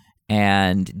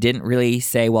 And didn't really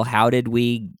say, well, how do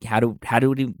we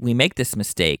make this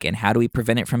mistake, and how do we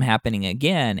prevent it from happening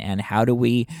again, and how do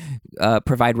we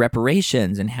provide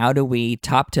reparations, and how do we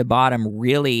top to bottom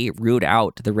really root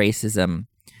out the racism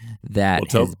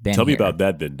that has been Tell me about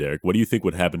that then, Derek. What do you think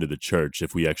would happen to the church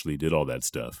if we actually did all that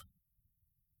stuff?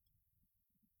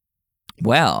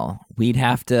 Well,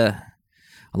 a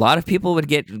lot of people would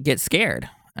get scared,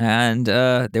 and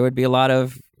there would be a lot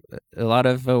of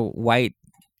white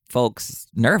folks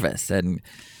nervous, and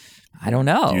I don't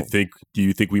know. Do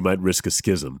you think we might risk a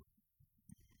schism?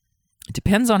 It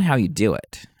depends on how you do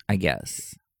it, I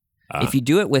guess. If you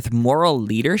do it with moral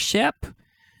leadership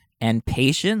and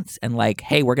patience and like,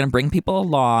 hey, we're going to bring people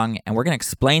along and we're going to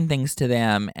explain things to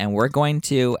them and we're going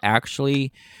to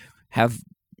actually have,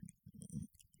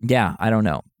 yeah, I don't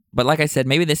know. But like I said,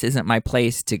 maybe this isn't my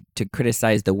place to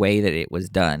criticize the way that it was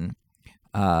done.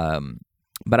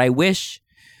 But I wish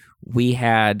we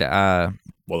had...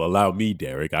 Well, allow me,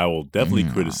 Derek. I will definitely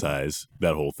criticize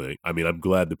that whole thing. I mean, I'm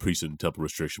glad the priesthood and temple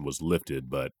restriction was lifted,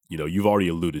 but, you've already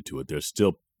alluded to it. There's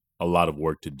still a lot of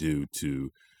work to do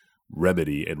to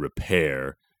remedy and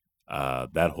repair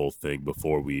that whole thing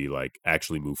before we,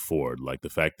 actually move forward. Like, the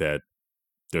fact that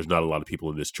there's not a lot of people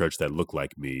in this church that look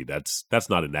like me, that's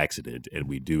not an accident, and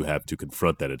we do have to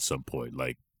confront that at some point.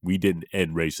 Like, we didn't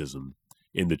end racism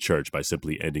in the church by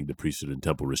simply ending the priesthood and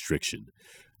temple restriction.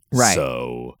 Right.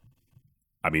 So,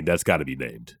 I mean, that's got to be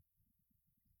named.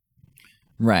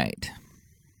 Right.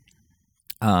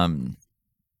 And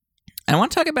I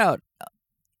want to talk about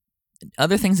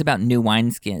other things about new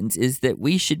wineskins is that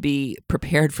we should be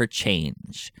prepared for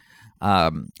change.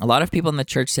 A lot of people in the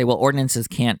church say, well, ordinances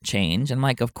can't change. And I'm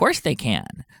like, of course they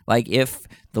can. Like, if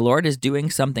the Lord is doing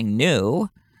something new,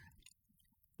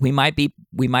 we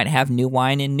might have new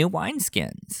wine in new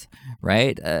wineskins,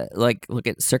 right? Like, look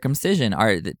at circumcision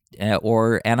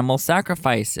or animal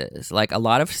sacrifices. Like, a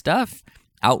lot of stuff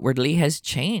outwardly has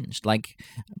changed. Like,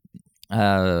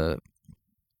 what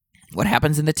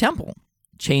happens in the temple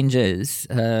changes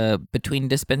between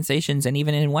dispensations, and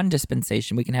even in one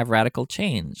dispensation, we can have radical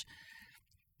change.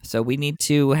 So we need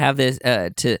to have this.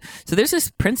 So there's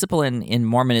this principle in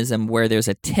Mormonism where there's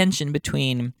a tension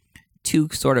between two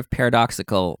sort of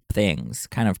paradoxical things,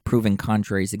 kind of proving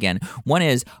contraries again. One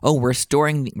is,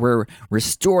 we're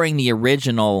restoring the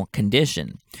original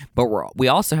condition, but we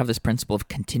also have this principle of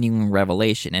continuing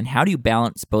revelation. And how do you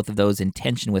balance both of those in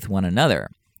tension with one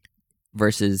another?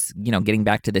 Versus, getting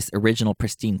back to this original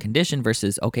pristine condition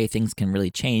versus, okay, things can really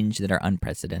change that are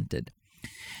unprecedented.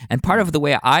 And part of the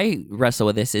way I wrestle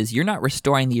with this is you're not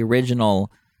restoring the original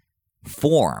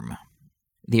form,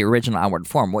 the original outward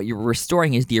form. What you're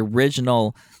restoring is the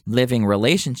original living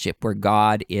relationship where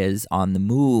God is on the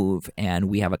move and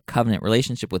we have a covenant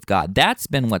relationship with God. That's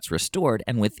been what's restored.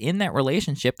 And within that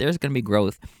relationship, there's going to be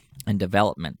growth and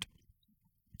development.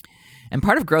 And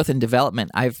part of growth and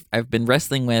development, I've been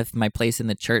wrestling with my place in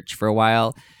the church for a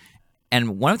while.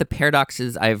 And one of the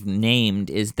paradoxes I've named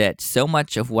is that so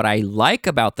much of what I like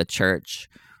about the church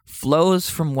flows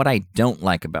from what I don't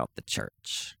like about the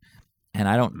church. And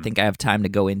I don't think I have time to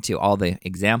go into all the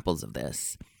examples of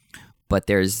this. But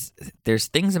there's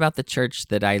things about the church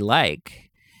that I like,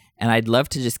 and I'd love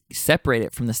to just separate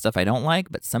it from the stuff I don't like,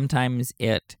 but sometimes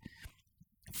it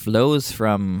flows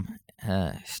from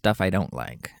stuff I don't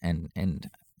like, and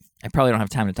I probably don't have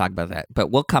time to talk about that,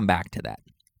 but we'll come back to that.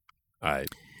 All right.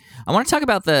 I want to talk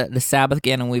about the Sabbath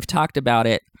again, and we've talked about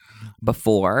it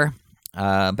before,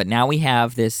 but now we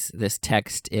have this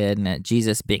text in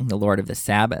Jesus being the Lord of the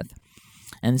Sabbath.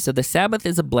 And so the Sabbath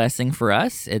is a blessing for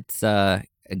us. It's a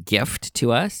gift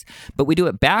to us, but we do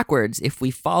it backwards if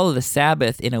we follow the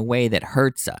Sabbath in a way that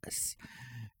hurts us,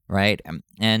 right?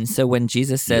 And so when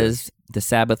Jesus says the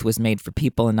Sabbath was made for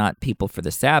people and not people for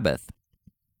the Sabbath,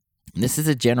 this is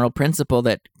a general principle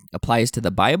that applies to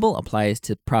the Bible, applies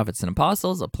to prophets and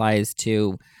apostles, applies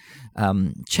to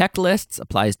checklists,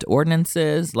 applies to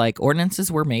ordinances. Like,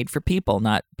 ordinances were made for people,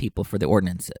 not people for the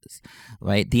ordinances,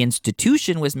 right? The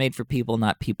institution was made for people,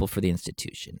 not people for the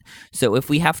institution. So if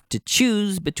we have to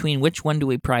choose between which one do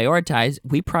we prioritize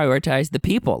the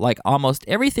people. Like, almost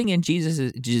everything in Jesus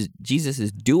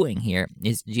is doing here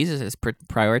is Jesus is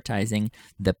prioritizing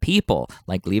the people,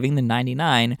 like leaving the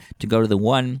 99 to go to the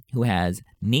one who has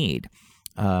need.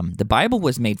 The Bible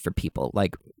was made for people.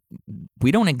 Like,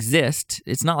 we don't exist.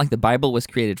 It's not like the Bible was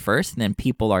created first and then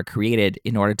people are created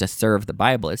in order to serve the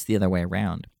Bible. It's the other way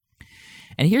around.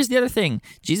 And here's the other thing.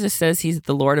 Jesus says he's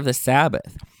the Lord of the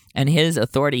Sabbath. And his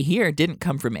authority here didn't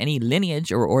come from any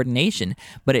lineage or ordination,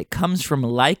 but it comes from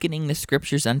likening the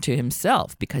scriptures unto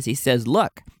himself, because he says,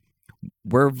 look,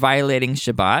 we're violating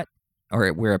Shabbat,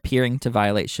 or we're appearing to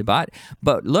violate Shabbat,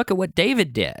 but look at what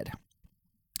David did.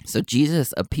 So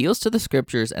Jesus appeals to the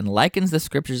scriptures and likens the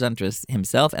scriptures unto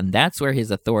himself, and that's where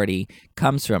his authority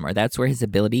comes from, or that's where his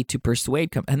ability to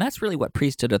persuade comes. And that's really what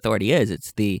priesthood authority is.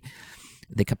 It's the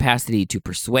capacity to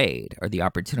persuade, or the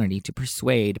opportunity to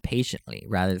persuade patiently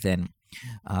rather than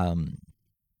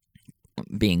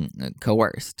being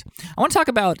coerced. I want to talk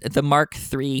about the Mark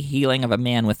 3 healing of a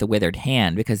man with a withered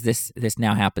hand, because this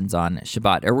now happens on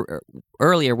Shabbat.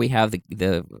 Earlier we have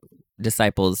the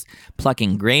disciples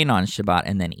plucking grain on Shabbat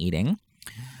and then eating.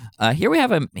 here we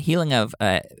have a healing of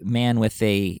a man with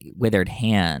a withered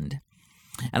hand.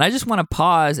 And I just want to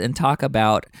pause and talk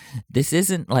about, this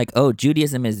isn't like, oh,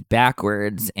 Judaism is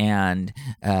backwards and,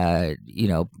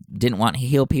 didn't want to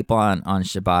heal people on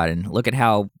Shabbat, and look at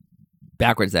how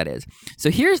backwards that is.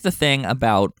 So here's the thing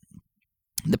about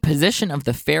the position of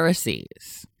the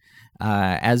Pharisees,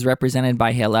 as represented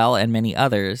by Hillel and many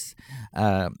others.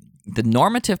 The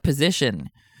normative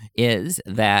position is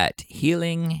that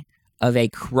healing of a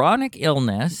chronic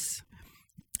illness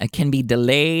can be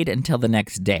delayed until the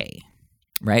next day.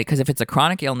 Right? Because if it's a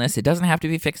chronic illness, it doesn't have to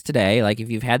be fixed today. Like if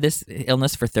you've had this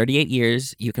illness for 38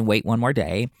 years, you can wait one more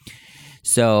day.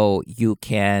 So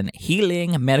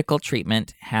healing medical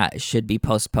treatment should be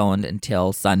postponed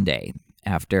until Sunday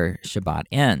after Shabbat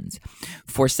ends.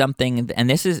 For something, and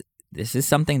this is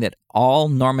something that all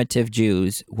normative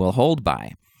Jews will hold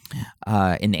by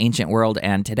in the ancient world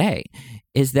and today,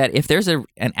 is that if there's an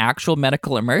actual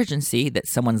medical emergency, that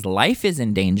someone's life is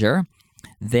in danger,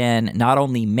 then not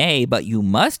only but you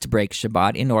must break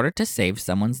Shabbat in order to save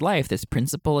someone's life. This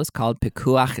principle is called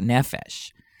pikuach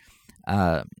nefesh.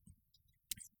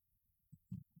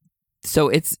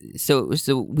 So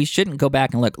we shouldn't go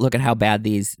back and look at how bad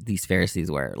these Pharisees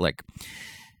were. Like,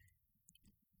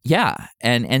 yeah,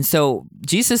 and so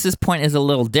Jesus's point is a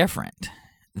little different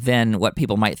than what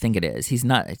people might think it is. He's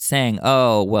not saying,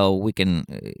 oh, well, we can.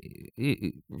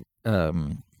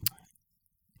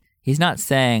 He's not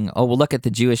saying, oh, well, look at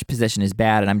the Jewish position is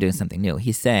bad and I'm doing something new.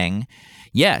 He's saying,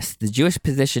 yes, the Jewish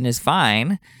position is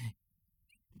fine.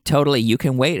 Totally, you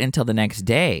can wait until the next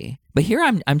day. But here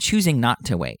I'm choosing not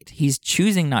to wait. He's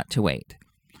choosing not to wait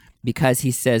because he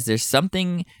says there's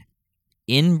something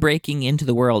in breaking into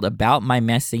the world about my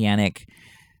messianic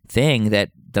thing that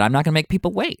I'm not going to make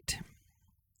people wait.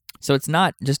 So it's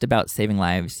not just about saving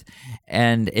lives.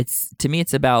 And to me,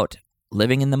 it's about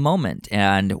living in the moment.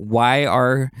 And why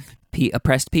are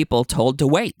oppressed people told to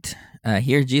wait?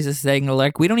 Here Jesus is saying,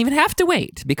 like, we don't even have to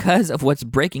wait because of what's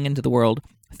breaking into the world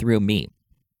through me.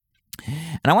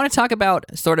 And I want to talk about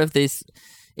sort of this.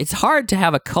 It's hard to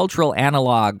have a cultural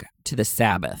analog to the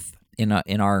Sabbath in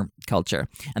our culture.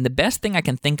 And the best thing I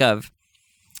can think of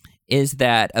is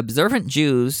that observant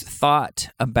Jews thought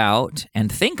about and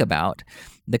think about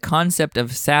the concept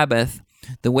of Sabbath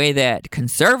the way that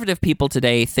conservative people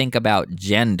today think about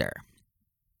gender,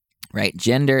 right?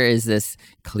 Gender is this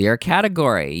clear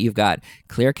category. You've got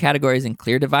clear categories and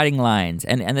clear dividing lines.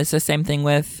 And it's the same thing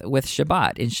with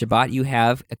Shabbat. In Shabbat, you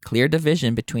have a clear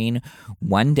division between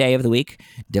one day of the week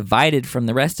divided from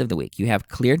the rest of the week. You have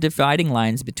clear dividing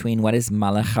lines between what is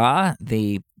malacha,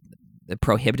 the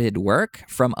prohibited work,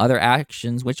 from other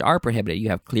actions which are prohibited. You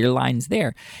have clear lines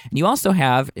there. And you also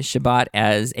have Shabbat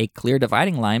as a clear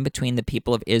dividing line between the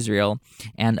people of Israel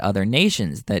and other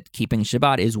nations, that keeping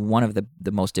Shabbat is one of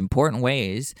the most important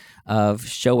ways of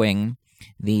showing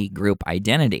the group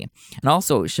identity. And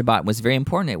also Shabbat was very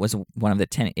important. It was one of the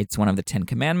 10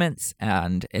 commandments,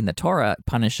 and in the Torah,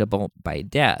 punishable by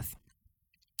death.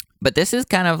 But this is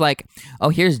kind of like, oh,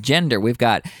 here's gender. We've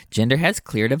got gender has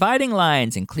clear dividing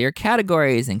lines and clear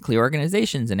categories and clear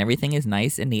organizations, and everything is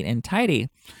nice and neat and tidy.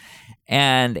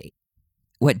 And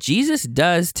what Jesus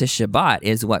does to Shabbat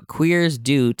is what queers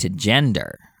do to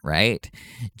gender, right?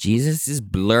 Jesus is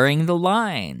blurring the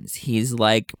lines. He's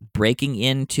like breaking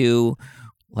into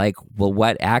like, well,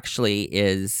 what actually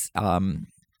is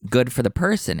good for the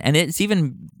person. And it's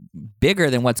even bigger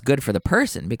than what's good for the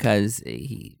person, because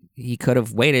he could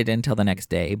have waited until the next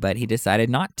day, but he decided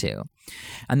not to.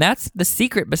 And that's the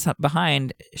secret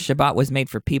behind Shabbat was made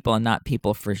for people and not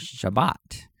people for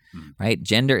Shabbat, right?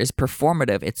 Gender is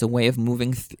performative. It's a way of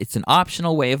moving. It's an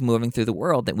optional way of moving through the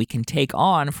world that we can take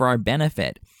on for our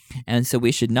benefit. And so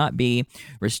we should not be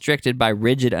restricted by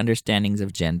rigid understandings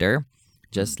of gender,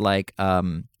 just like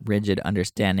rigid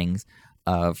understandings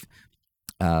of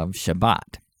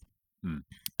Shabbat.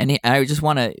 And I just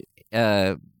want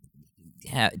to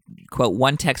quote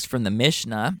one text from the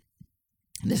Mishnah.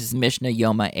 This is Mishnah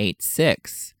Yoma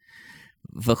 8:6.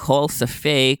 V'chol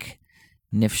safek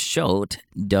nifshot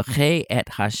doche et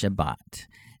haShabbat.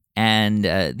 And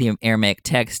the Aramaic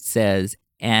text says,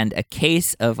 and a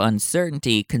case of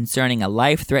uncertainty concerning a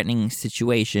life-threatening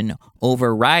situation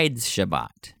overrides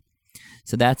Shabbat.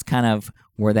 So that's kind of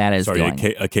where that is going.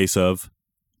 A case of?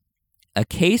 A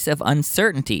case of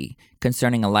uncertainty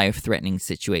concerning a life-threatening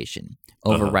situation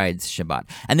overrides Shabbat.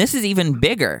 And this is even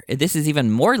bigger. This is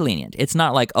even more lenient. It's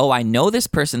not like, oh, I know this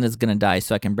person is going to die,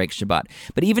 so I can break Shabbat.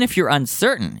 But even if you're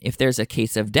uncertain, if there's a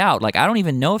case of doubt, like I don't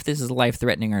even know if this is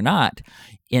life-threatening or not,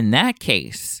 in that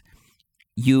case,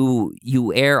 you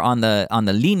err on the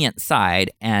lenient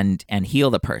side and heal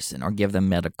the person or give them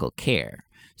medical care.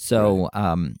 So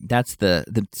that's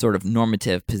the sort of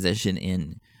normative position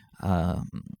in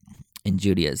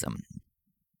Judaism.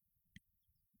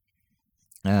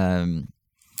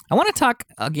 I want to talk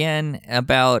again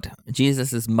about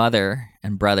Jesus' mother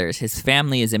and brothers. His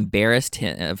family is embarrassed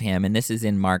of him, and this is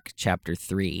in Mark chapter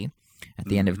 3, at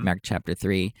the end of Mark chapter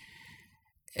 3.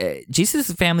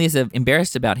 Jesus' family is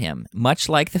embarrassed about him, much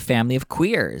like the family of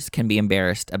queers can be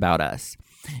embarrassed about us.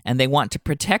 And they want to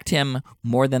protect him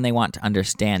more than they want to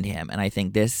understand him. And I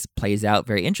think this plays out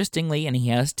very interestingly, and he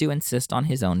has to insist on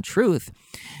his own truth.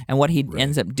 And what he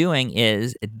ends up doing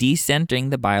is decentering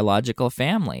the biological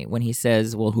family. When he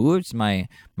says, well, who is my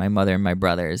mother and my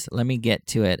brothers? Let me get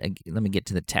to it. Let me get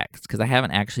to the text, because I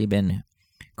haven't actually been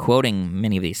quoting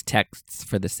many of these texts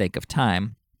for the sake of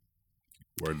time.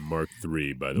 We're in Mark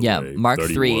 3, by the way. Mark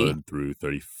 31 through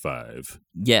 35.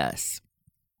 Yes.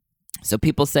 So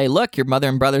people say, look, your mother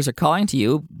and brothers are calling to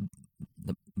you,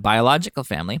 the biological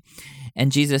family.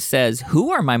 And Jesus says,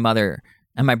 who are my mother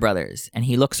and my brothers? And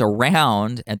he looks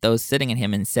around at those sitting at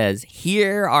him and says,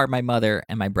 here are my mother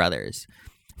and my brothers.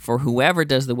 For whoever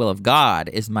does the will of God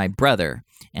is my brother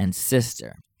and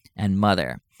sister and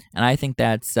mother. And I think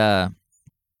that's a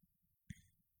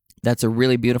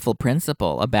really beautiful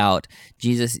principle about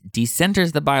Jesus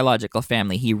decenters the biological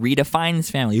family. He redefines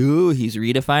family. Ooh, he's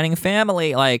redefining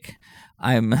family. Like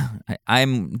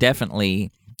I'm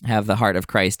definitely have the heart of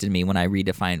Christ in me when I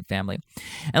redefine family.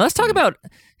 And let's talk about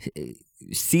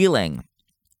sealing.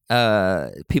 We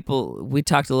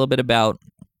talked a little bit about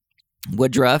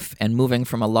Woodruff and moving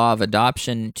from a law of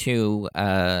adoption to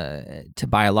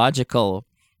biological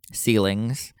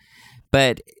sealings,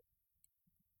 but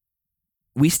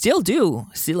we still do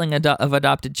sealing of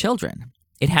adopted children.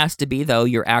 It has to be, though,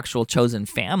 your actual chosen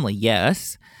family,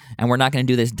 yes. And we're not going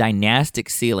to do this dynastic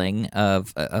sealing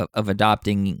of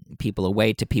adopting people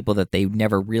away to people that they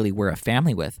never really were a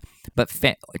family with. But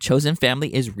chosen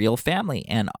family is real family.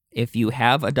 And if you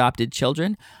have adopted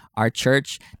children, our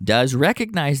church does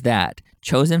recognize that.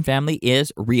 Chosen family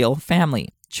is real family.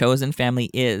 Chosen family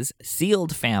is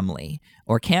sealed family,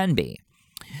 or can be.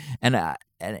 And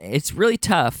it's really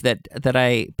tough that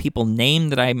people name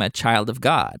that I'm a child of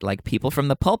God. Like people from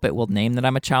the pulpit will name that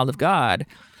I'm a child of God.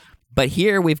 But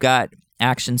here we've got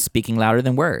actions speaking louder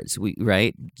than words,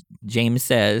 right? James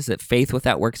says that faith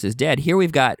without works is dead. Here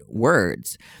we've got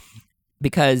words,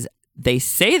 because they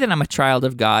say that I'm a child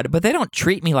of God, but they don't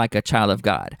treat me like a child of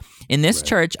God. In this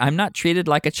church, I'm not treated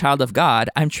like a child of God.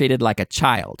 I'm treated like a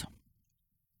child.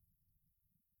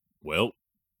 Well,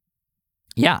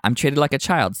 yeah, I'm treated like a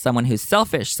child, someone who's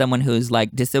selfish, someone who's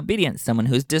like disobedient, someone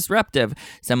who's disruptive,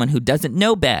 someone who doesn't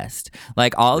know best.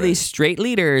 Like all these straight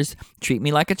leaders treat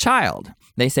me like a child.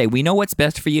 They say, we know what's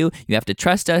best for you. You have to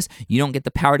trust us. You don't get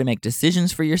the power to make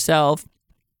decisions for yourself.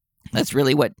 That's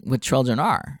really what children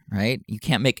are, right? You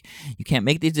can't make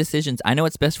these decisions. I know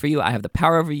what's best for you. I have the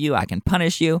power over you. I can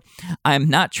punish you. I'm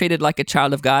not treated like a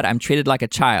child of God. I'm treated like a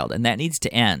child, and that needs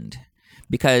to end,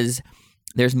 because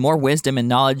there's more wisdom and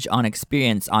knowledge on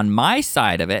experience on my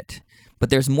side of it, but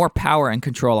there's more power and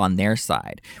control on their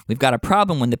side. We've got a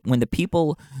problem when the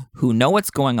people who know what's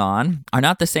going on are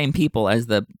not the same people as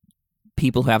the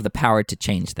people who have the power to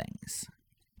change things.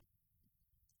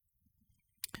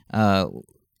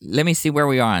 Let me see where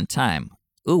we are on time.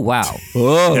 Ooh, wow.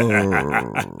 Oh.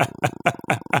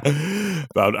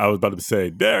 I was about to say,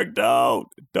 Derek, don't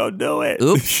do it.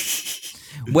 Oops.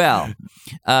 Well,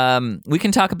 we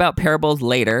can talk about parables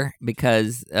later,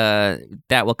 because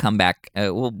that will come back.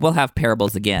 We'll have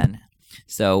parables again,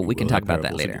 so we can talk about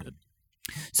that later. Again.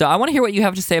 So I want to hear what you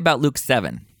have to say about Luke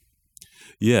 7.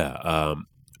 Yeah,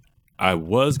 I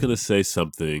was going to say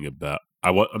something about.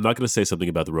 I'm not going to say something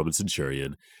about the Roman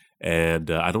centurion,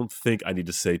 and I don't think I need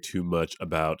to say too much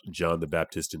about John the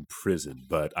Baptist in prison.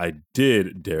 But I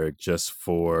did, Derek, just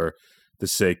for the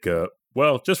sake of.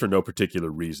 Well, just for no particular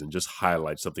reason, just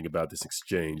highlight something about this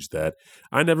exchange that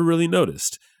I never really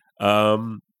noticed.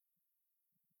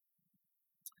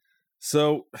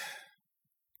 So,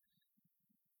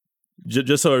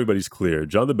 just so everybody's clear,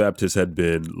 John the Baptist had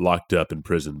been locked up in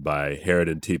prison by Herod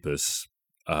Antipas,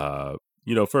 for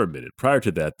a minute. Prior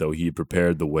to that, though, he had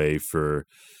prepared the way for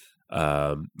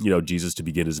Jesus to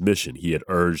begin his mission. He had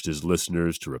urged his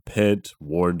listeners to repent,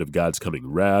 warned of God's coming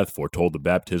wrath, foretold the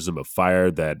baptism of fire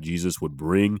that Jesus would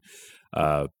bring,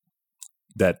 that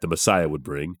the Messiah would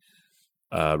bring.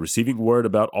 Receiving word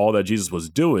about all that Jesus was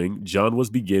doing, John was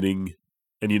beginning,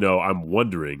 and I'm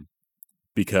wondering,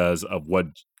 because of what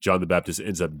John the Baptist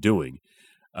ends up doing,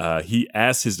 he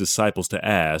asked his disciples to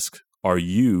ask, are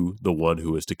you the one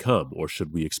who is to come, or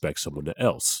should we expect someone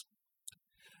else?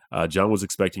 John was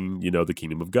expecting, the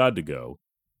kingdom of God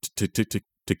to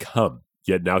to come.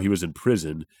 Yet now he was in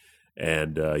prison,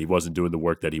 and he wasn't doing the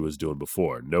work that he was doing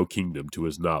before. No kingdom to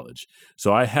his knowledge.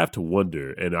 So I have to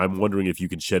wonder, and I'm wondering if you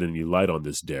can shed any light on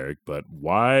this, Derek, but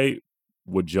why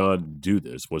would John do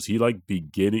this? Was he like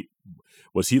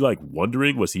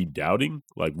wondering? Was he doubting?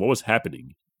 Like, what was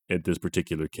happening at this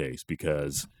particular case?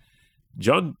 Because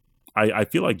John, I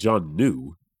feel like John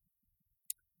knew.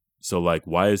 So like,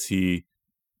 why is he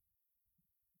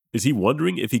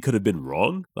wondering if he could have been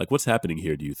wrong? Like, what's happening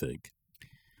here, do you think?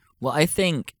 Well, I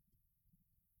think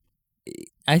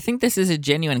this is a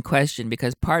genuine question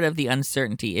because part of the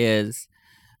uncertainty is,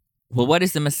 well, what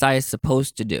is the Messiah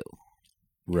supposed to do?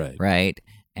 Right. Right.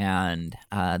 And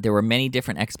there were many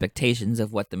different expectations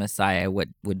of what the Messiah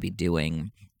would be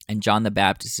doing. And John the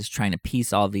Baptist is trying to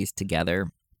piece all these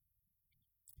together.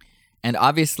 And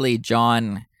obviously,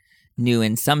 John knew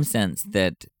in some sense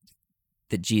that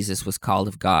Jesus was called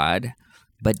of God,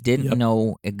 but didn't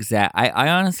know I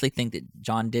honestly think that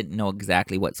John didn't know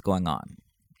exactly what's going on.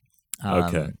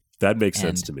 Okay. That makes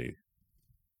sense to me.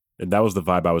 And that was the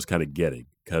vibe I was kind of getting,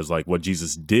 because like what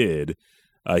Jesus did,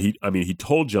 he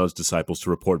told John's disciples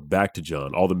to report back to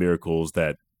John all the miracles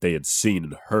that they had seen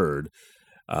and heard,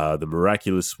 the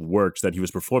miraculous works that he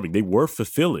was performing. They were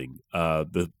fulfilling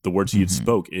the words he had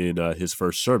spoke in his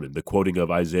first sermon, the quoting of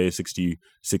Isaiah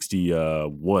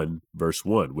 61, verse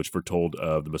 1, which foretold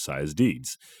of the Messiah's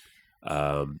deeds.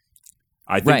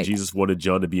 I think Jesus wanted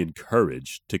John to be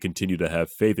encouraged to continue to have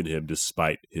faith in him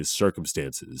despite his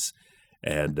circumstances.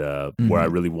 And where I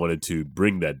really wanted to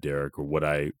bring that, Derek, or what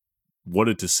I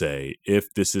wanted to say,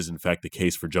 if this is in fact the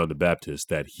case for John the Baptist,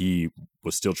 that he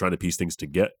was still trying to piece things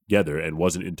together and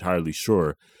wasn't entirely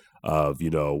sure of,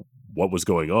 what was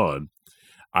going on,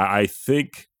 I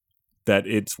think that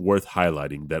it's worth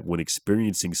highlighting that when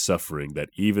experiencing suffering, that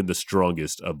even the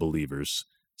strongest of believers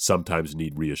sometimes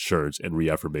need reassurance and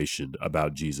reaffirmation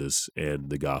about Jesus and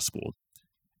the gospel.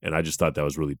 And I just thought that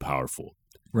was really powerful.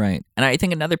 Right. And I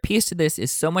think another piece to this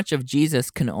is so much of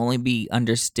Jesus can only be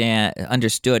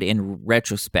understood in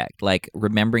retrospect, like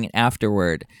remembering it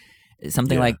afterward.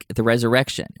 Something like the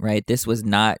resurrection, right? This was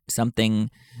not something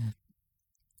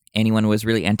anyone was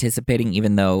really anticipating,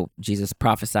 even though Jesus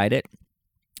prophesied it.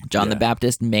 John the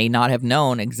Baptist may not have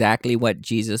known exactly what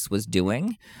Jesus was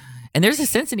doing. And there's a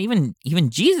sense that even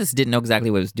Jesus didn't know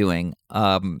exactly what he was doing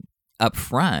up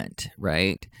front,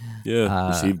 right? Yeah,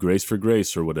 receive grace for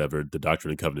grace or whatever the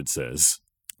Doctrine and Covenants says.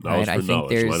 Knowledge for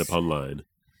knowledge, line upon line.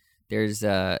 There's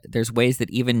ways that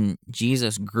even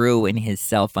Jesus grew in his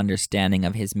self-understanding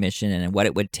of his mission and what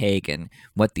it would take and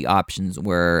what the options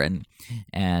were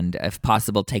and if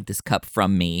possible, take this cup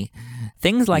from me.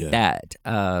 Things like that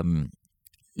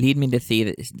lead me to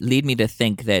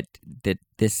think that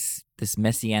this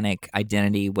messianic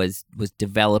identity was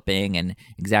developing, and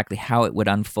exactly how it would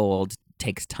unfold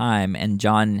takes time. And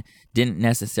John didn't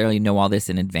necessarily know all this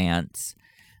in advance,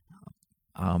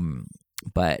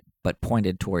 but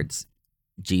pointed towards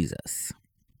Jesus.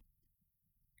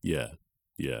 Yeah.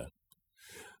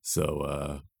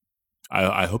 So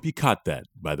I hope you caught that,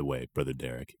 by the way, Brother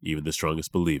Derek. Even the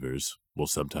strongest believers will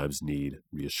sometimes need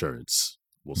reassurance.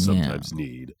 Will sometimes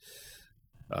need,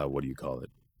 will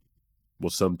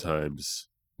sometimes,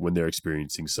 when they're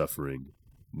experiencing suffering,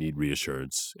 need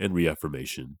reassurance and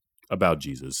reaffirmation about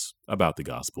Jesus, about the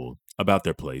gospel, about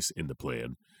their place in the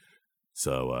plan.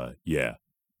 So,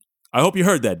 I hope you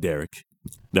heard that, Derek.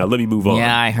 Now, let me move on.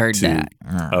 Yeah, I heard that.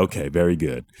 Okay, very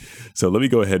good. So let me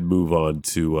go ahead and move on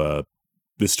to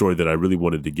this story that I really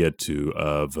wanted to get to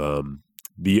of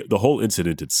the whole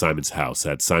incident at Simon's house,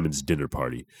 at Simon's dinner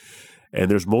party. And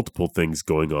there's multiple things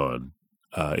going on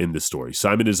in this story.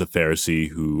 Simon is a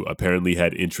Pharisee who apparently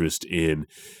had interest in,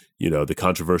 the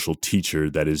controversial teacher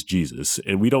that is Jesus.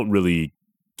 And we don't really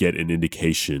get an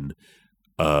indication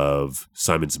of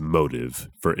Simon's motive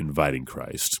for inviting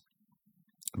Christ.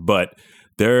 But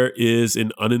there is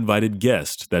an uninvited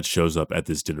guest that shows up at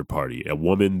this dinner party, a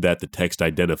woman that the text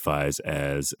identifies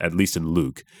as, at least in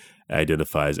Luke,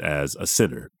 identifies as a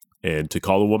sinner. And to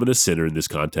call a woman a sinner in this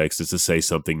context is to say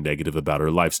something negative about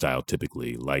her lifestyle,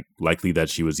 typically, likely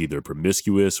that she was either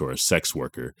promiscuous or a sex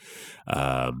worker.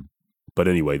 But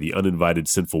anyway, the uninvited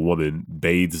sinful woman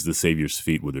bathes the Savior's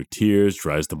feet with her tears,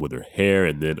 dries them with her hair,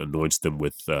 and then anoints them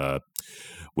with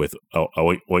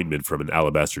ointment from an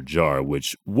alabaster jar,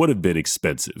 which would have been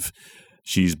expensive.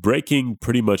 She's breaking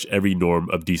pretty much every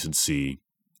norm of decency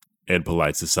and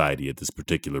polite society at this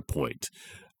particular point.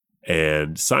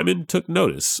 And Simon took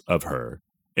notice of her.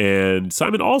 And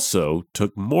Simon also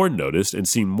took more notice and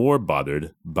seemed more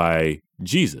bothered by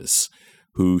Jesus,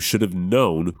 who should have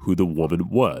known who the woman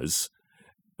was,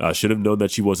 should have known that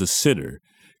she was a sinner.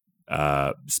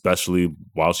 especially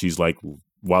while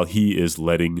he is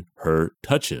letting her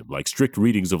touch him, like strict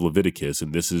readings of Leviticus.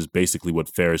 And this is basically what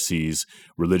Pharisees,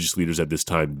 religious leaders at this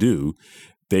time do.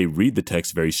 They read the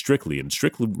text very strictly, and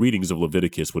strict readings of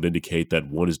Leviticus would indicate that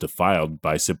one is defiled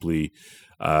by simply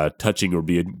touching or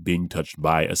being touched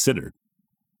by a sinner.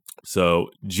 So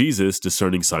Jesus,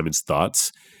 discerning Simon's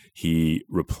thoughts, he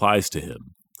replies to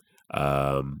him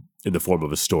in the form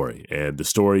of a story. And the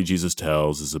story Jesus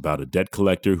tells is about a debt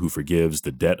collector who forgives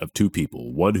the debt of two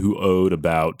people, one who owed a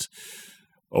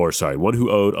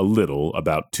little,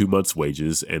 about 2 months'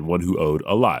 wages, and one who owed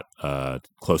a lot,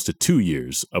 close to 2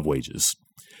 years of wages.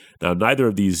 Now, neither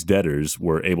of these debtors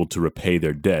were able to repay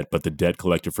their debt, but the debt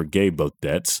collector forgave both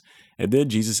debts. And then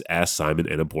Jesus asked Simon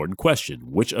an important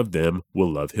question: which of them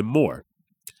will love him more?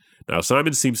 Now,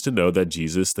 Simon seems to know that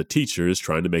Jesus, the teacher, is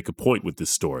trying to make a point with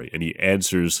this story, and he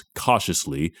answers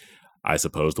cautiously, I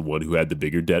suppose the one who had the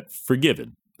bigger debt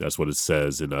forgiven. That's what it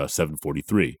says in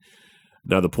 7:43.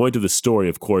 Now, the point of the story,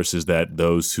 of course, is that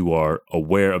those who are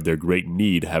aware of their great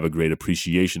need have a great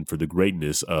appreciation for the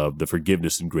greatness of the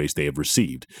forgiveness and grace they have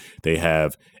received. They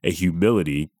have a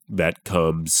humility that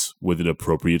comes with an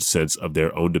appropriate sense of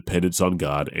their own dependence on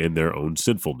God and their own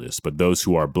sinfulness. But those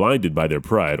who are blinded by their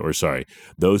pride,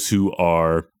 those who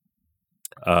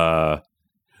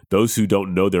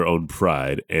don't know their own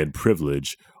pride and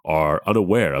privilege are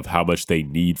unaware of how much they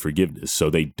need forgiveness,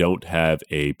 so they don't have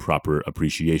a proper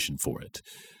appreciation for it.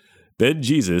 Then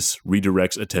Jesus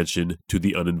redirects attention to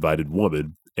the uninvited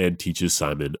woman and teaches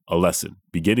Simon a lesson,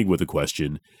 beginning with a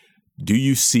question: do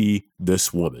you see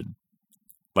this woman?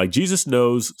 Like, Jesus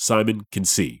knows Simon can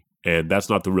see, and that's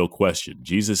not the real question.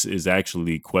 Jesus is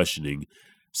actually questioning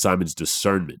Simon's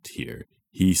discernment here.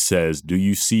 He says, do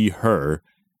you see her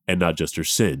and not just her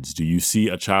sins? Do you see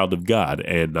a child of God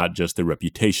and not just their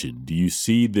reputation? Do you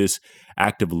see this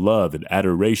act of love and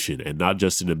adoration and not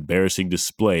just an embarrassing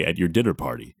display at your dinner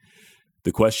party?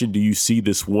 The question, do you see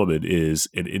this woman, is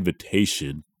an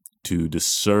invitation to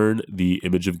discern the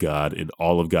image of God in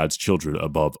all of God's children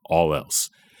above all else.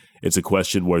 It's a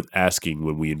question worth asking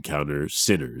when we encounter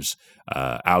sinners,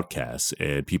 outcasts,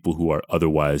 and people who are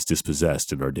otherwise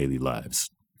dispossessed in our daily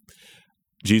lives.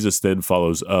 Jesus then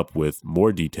follows up with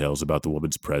more details about the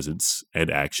woman's presence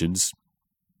and actions.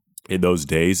 In those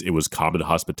days, it was common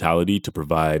hospitality to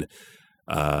provide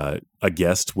a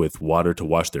guest with water to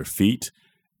wash their feet,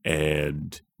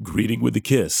 and greeting with a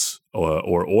kiss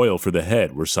or oil for the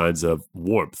head were signs of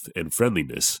warmth and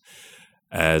friendliness.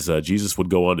 As Jesus would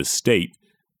go on to state,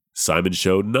 Simon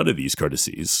showed none of these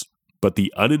courtesies, but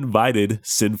the uninvited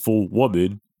sinful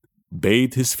woman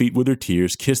bathed his feet with her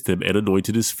tears, kissed him, and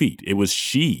anointed his feet. It was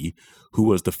she who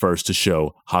was the first to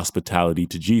show hospitality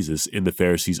to Jesus in the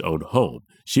Pharisees' own home.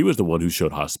 She was the one who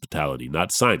showed hospitality,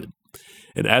 not Simon.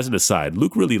 And as an aside,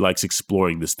 Luke really likes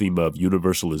exploring this theme of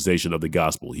universalization of the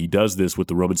gospel. He does this with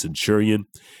the Roman centurion,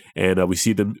 and we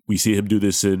see him do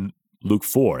this in Luke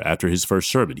 4 after his first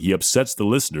sermon. He upsets the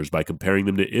listeners by comparing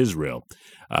them to Israel,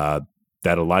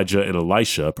 that Elijah and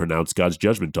Elisha pronounced God's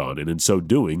judgment on, and in so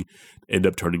doing, end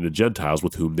up turning to Gentiles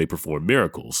with whom they perform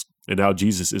miracles. And now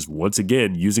Jesus is once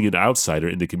again using an outsider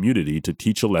in the community to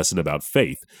teach a lesson about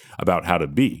faith, about how to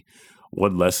be.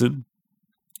 One lesson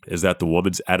is that the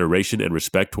woman's adoration and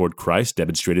respect toward Christ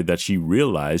demonstrated that she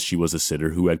realized she was a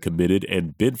sinner who had committed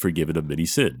and been forgiven of many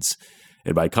sins.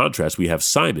 And by contrast, we have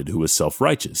Simon, who was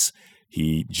self-righteous.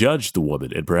 He judged the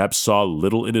woman and perhaps saw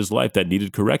little in his life that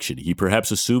needed correction. He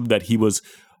perhaps assumed that he was,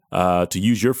 to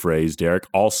use your phrase, Derek,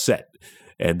 all set,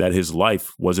 and that his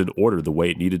life was in order the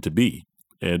way it needed to be.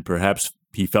 And perhaps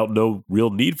he felt no real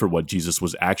need for what Jesus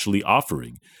was actually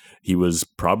offering. He was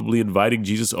probably inviting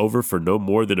Jesus over for no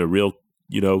more than a real,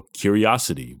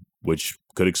 curiosity, which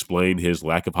could explain his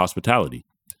lack of hospitality.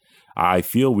 I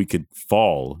feel we could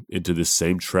fall into this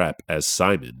same trap as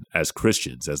Simon, as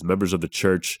Christians, as members of the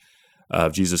Church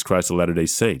of Jesus Christ of Latter-day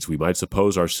Saints. We might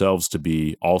suppose ourselves to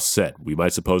be all set. We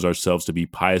might suppose ourselves to be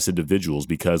pious individuals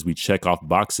because we check off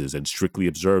boxes and strictly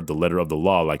observe the letter of the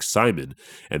law like Simon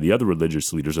and the other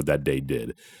religious leaders of that day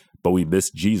did. But we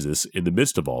miss Jesus in the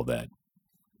midst of all that.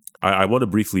 I want to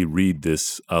briefly read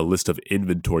this list of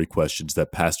inventory questions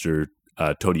that Pastor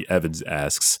Tony Evans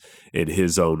asks in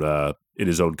his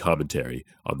own commentary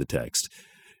on the text.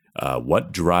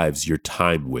 What drives your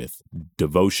time with,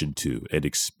 devotion to, and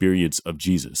experience of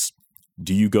Jesus?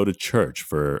 Do you go to church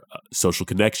for social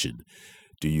connection?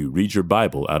 Do you read your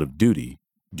Bible out of duty?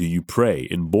 Do you pray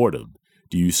in boredom?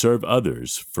 Do you serve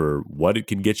others for what it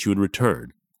can get you in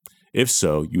return? If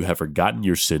so, you have forgotten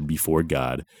your sin before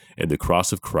God and the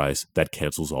cross of Christ that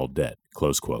cancels all debt.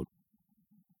 Close quote.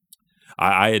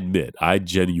 I admit, I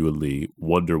genuinely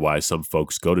wonder why some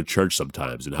folks go to church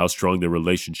sometimes and how strong their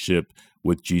relationship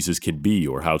with Jesus can be,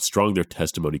 or how strong their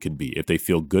testimony can be if they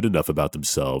feel good enough about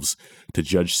themselves to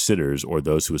judge sinners or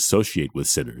those who associate with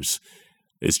sinners.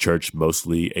 Is church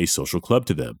mostly a social club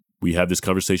to them? We have this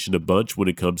conversation a bunch when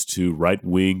it comes to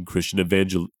right-wing Christian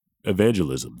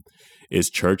evangelism. Is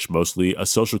church mostly a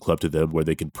social club to them where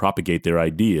they can propagate their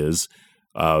ideas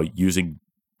using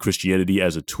Christianity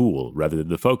as a tool rather than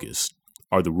the focus?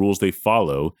 Are the rules they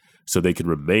follow so they can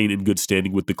remain in good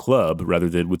standing with the club rather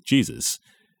than with Jesus?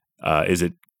 Is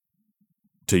it,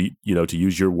 to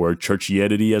use your word,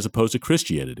 churchianity as opposed to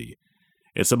Christianity?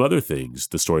 And some other things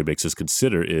the story makes us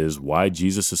consider is why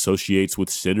Jesus associates with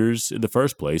sinners in the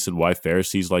first place and why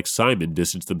Pharisees like Simon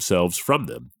distance themselves from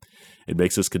them. It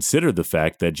makes us consider the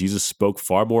fact that Jesus spoke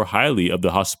far more highly of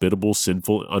the hospitable,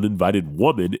 sinful, uninvited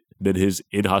woman than his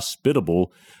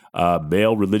inhospitable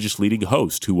male religious leading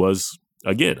host, who was,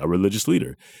 again, a religious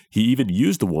leader. He even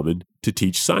used the woman to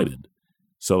teach Simon.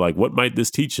 So, what might this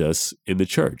teach us in the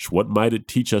church? What might it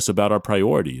teach us about our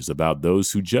priorities, about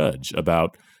those who judge,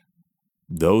 about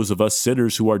those of us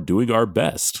sinners who are doing our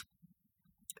best?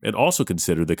 And also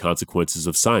consider the consequences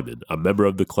of Simon, a member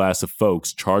of the class of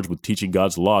folks charged with teaching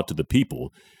God's law to the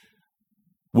people,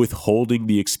 withholding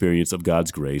the experience of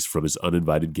God's grace from his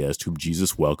uninvited guest whom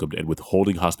Jesus welcomed and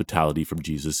withholding hospitality from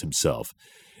Jesus himself.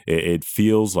 It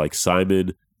feels like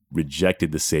Simon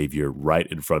rejected the Savior right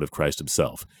in front of Christ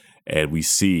himself. And we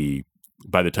see,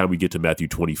 by the time we get to Matthew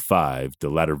 25, the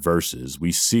latter verses,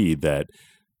 we see that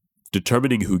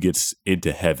determining who gets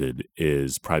into heaven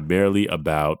is primarily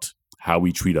about how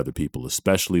we treat other people,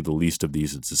 especially the least of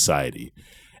these in society.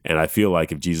 And I feel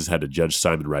like if Jesus had to judge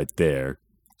Simon right there,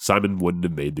 Simon wouldn't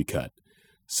have made the cut.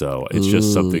 So it's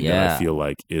just something that I feel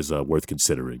like is worth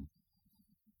considering.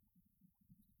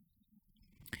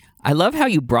 I love how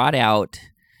you brought out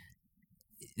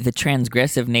the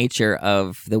transgressive nature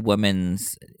of the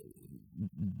woman's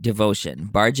devotion,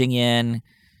 barging in,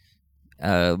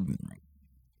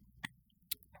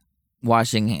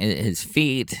 washing his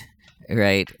feet,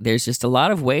 right? There's just a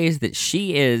lot of ways that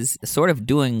she is sort of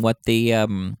doing what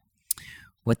the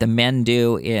men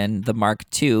do in the Mark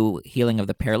II healing of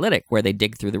the paralytic, where they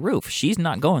dig through the roof. She's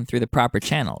not going through the proper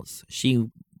channels. She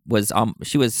was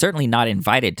certainly not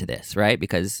invited to this, right?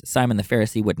 Because Simon the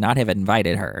Pharisee would not have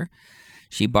invited her.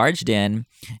 She barged in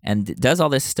and does all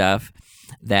this stuff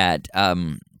that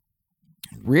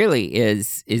really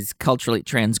is culturally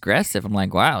transgressive. I'm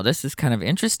like, wow, this is kind of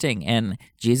interesting. And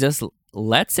Jesus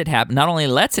lets it happen. Not only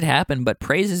lets it happen, but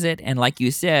praises it. And like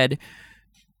you said,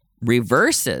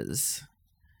 reverses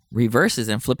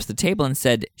and flips the table and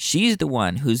said, she's the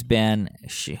one who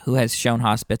has shown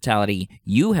hospitality.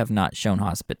 You have not shown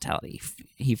hospitality.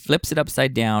 He flips it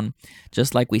upside down,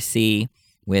 just like we see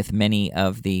with many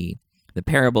of the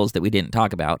parables that we didn't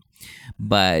talk about.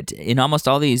 But in almost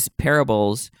all these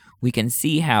parables, we can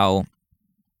see how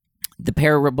the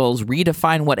parables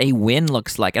redefine what a win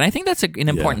looks like. And I think that's an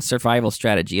important survival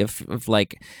strategy of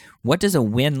what does a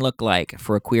win look like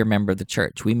for a queer member of the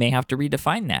church? We may have to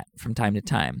redefine that from time to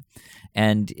time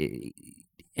and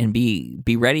be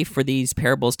ready for these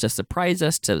parables to surprise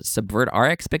us, to subvert our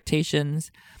expectations.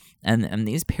 And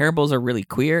these parables are really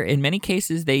queer. In many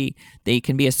cases, they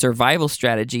can be a survival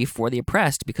strategy for the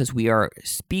oppressed because we are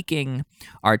speaking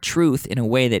our truth in a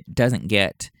way that doesn't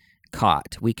get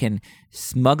caught. We can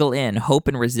smuggle in hope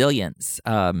and resilience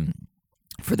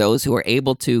for those who are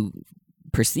able to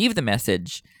perceive the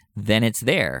message. Then it's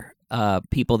there.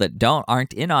 People that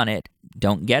aren't in on it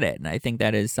don't get it. And I think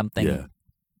that is something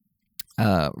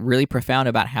really profound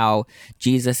about how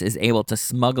Jesus is able to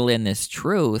smuggle in this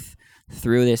truth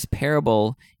through this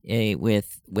parable with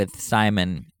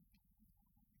Simon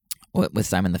the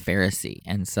Pharisee.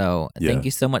 And so thank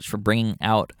you so much for bringing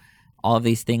out all of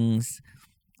these things.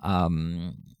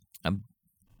 And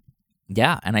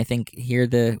I think here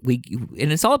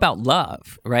and it's all about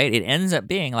love, right? It ends up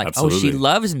being like, Absolutely. Oh, she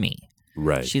loves me.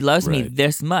 Right. She loves me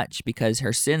this much because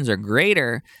her sins are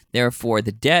greater. Therefore,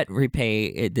 the debt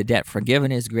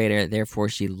forgiven is greater. Therefore,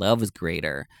 she loves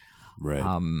greater. Right.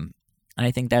 And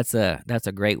I think that's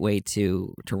a great way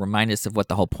to remind us of what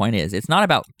the whole point is. It's not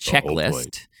about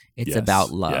checklist. It's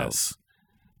about love. Yes.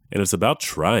 And it's about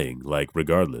trying,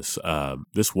 regardless.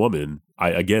 This woman, I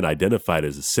again identified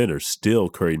as a sinner, still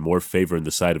curried more favor in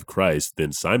the sight of Christ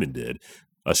than Simon did,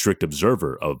 a strict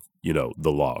observer of,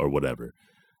 the law or whatever.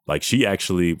 She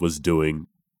actually was doing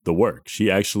the work. She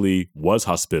actually was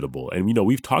hospitable. And,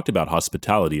 we've talked about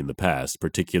hospitality in the past,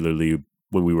 particularly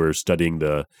when we were studying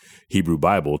the Hebrew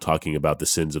Bible, talking about the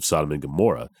sins of Sodom and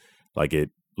Gomorrah.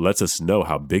 It lets us know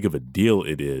how big of a deal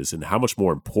it is and how much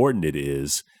more important it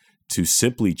is to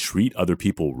simply treat other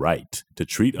people right, to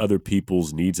treat other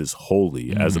people's needs as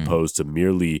holy, as opposed to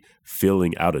merely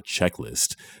filling out a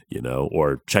checklist,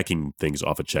 or checking things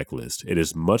off a checklist. It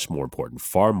is much more important,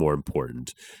 far more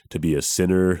important, to be a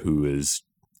sinner who is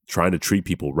trying to treat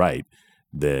people right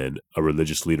than a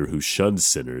religious leader who shuns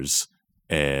sinners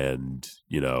and,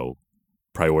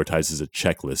 prioritizes a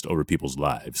checklist over people's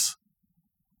lives.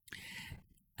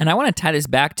 And I want to tie this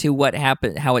back to what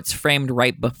happened, how it's framed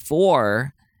right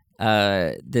before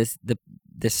this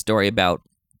story about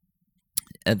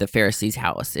the Pharisees'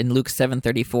 house. In Luke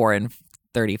 7:34 and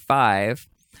 35,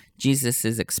 Jesus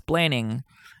is explaining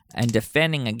and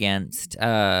defending against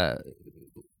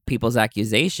people's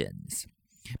accusations.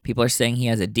 People are saying he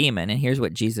has a demon, and here's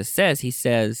what Jesus says. He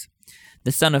says,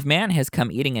 "The Son of Man has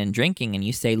come eating and drinking, and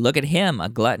you say, 'Look at him, a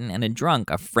glutton and a drunk,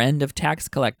 a friend of tax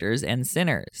collectors and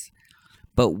sinners.'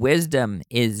 But wisdom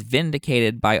is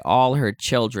vindicated by all her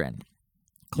children."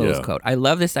 Close quote. I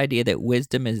love this idea that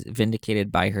wisdom is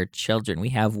vindicated by her children. We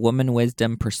have woman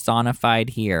wisdom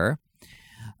personified here,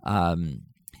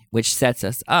 which sets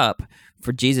us up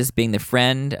for Jesus being the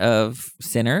friend of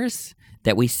sinners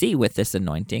that we see with this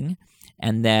anointing,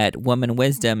 and that woman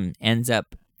wisdom ends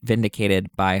up vindicated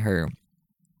by her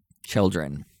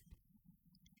children.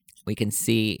 We can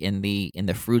see in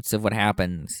the fruits of what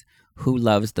happens who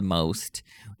loves the most,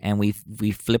 and we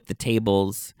flip the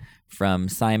tables from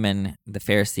Simon the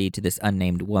Pharisee to this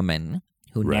unnamed woman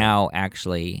who now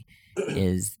actually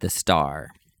is the star.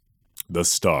 The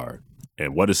star.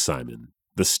 And what is Simon?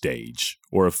 The stage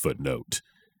or a footnote.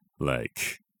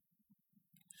 Like,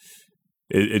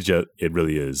 it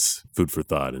really is food for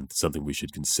thought and something we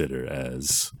should consider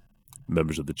as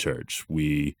members of the church.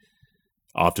 We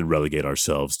often relegate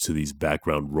ourselves to these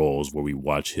background roles where we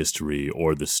watch history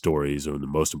or the stories or the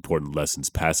most important lessons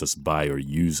pass us by or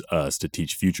use us to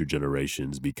teach future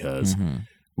generations because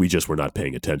we just were not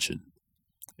paying attention.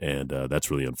 And that's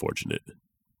really unfortunate.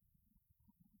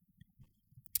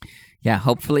 Yeah,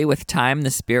 hopefully with time,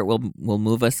 the Spirit will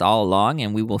move us all along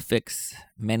and we will fix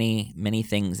many, many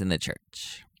things in the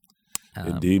church.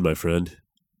 Indeed, my friend.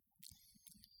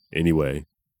 Anyway,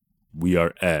 we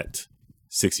are at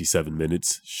 67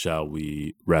 minutes. Shall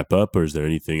we wrap up, or is there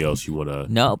anything else you want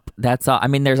to? Nope, that's all. I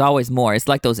mean, there's always more. It's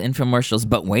like those infomercials,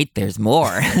 but wait, there's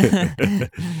more.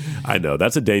 I know.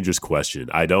 That's a dangerous question.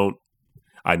 I know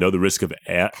the risk of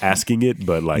asking it,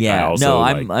 but yeah, I also...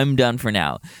 I'm done for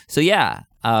now. So yeah,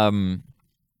 any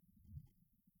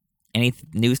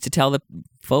news to tell the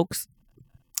folks?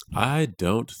 I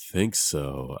don't think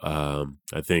so. I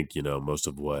think, most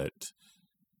of what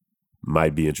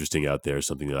might be interesting out there is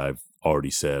something that I've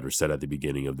already said or said at the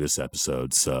beginning of this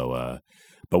episode. So,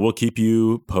 but we'll keep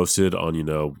you posted on,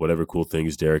 whatever cool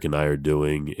things Derek and I are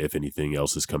doing, if anything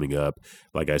else is coming up.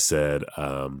 Like I said,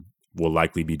 we'll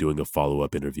likely be doing a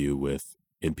follow-up interview with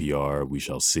NPR. We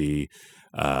shall see.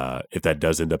 If that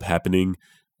does end up happening,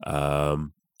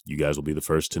 you guys will be the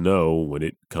first to know when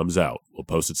it comes out. We'll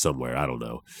post it somewhere. I don't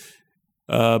know.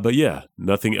 But yeah,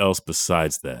 nothing else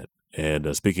besides that.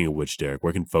 And speaking of which, Derek,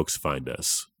 where can folks find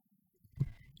us?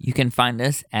 You can find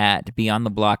us at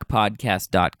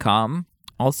beyondtheblockpodcast.com.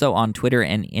 Also on Twitter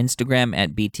and Instagram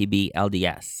at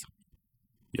BTBLDS.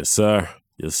 Yes, sir.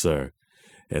 Yes, sir.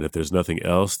 And if there's nothing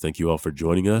else, thank you all for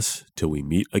joining us till we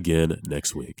meet again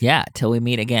next week. Yeah, till we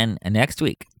meet again next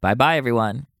week. Bye-bye,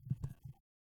 everyone.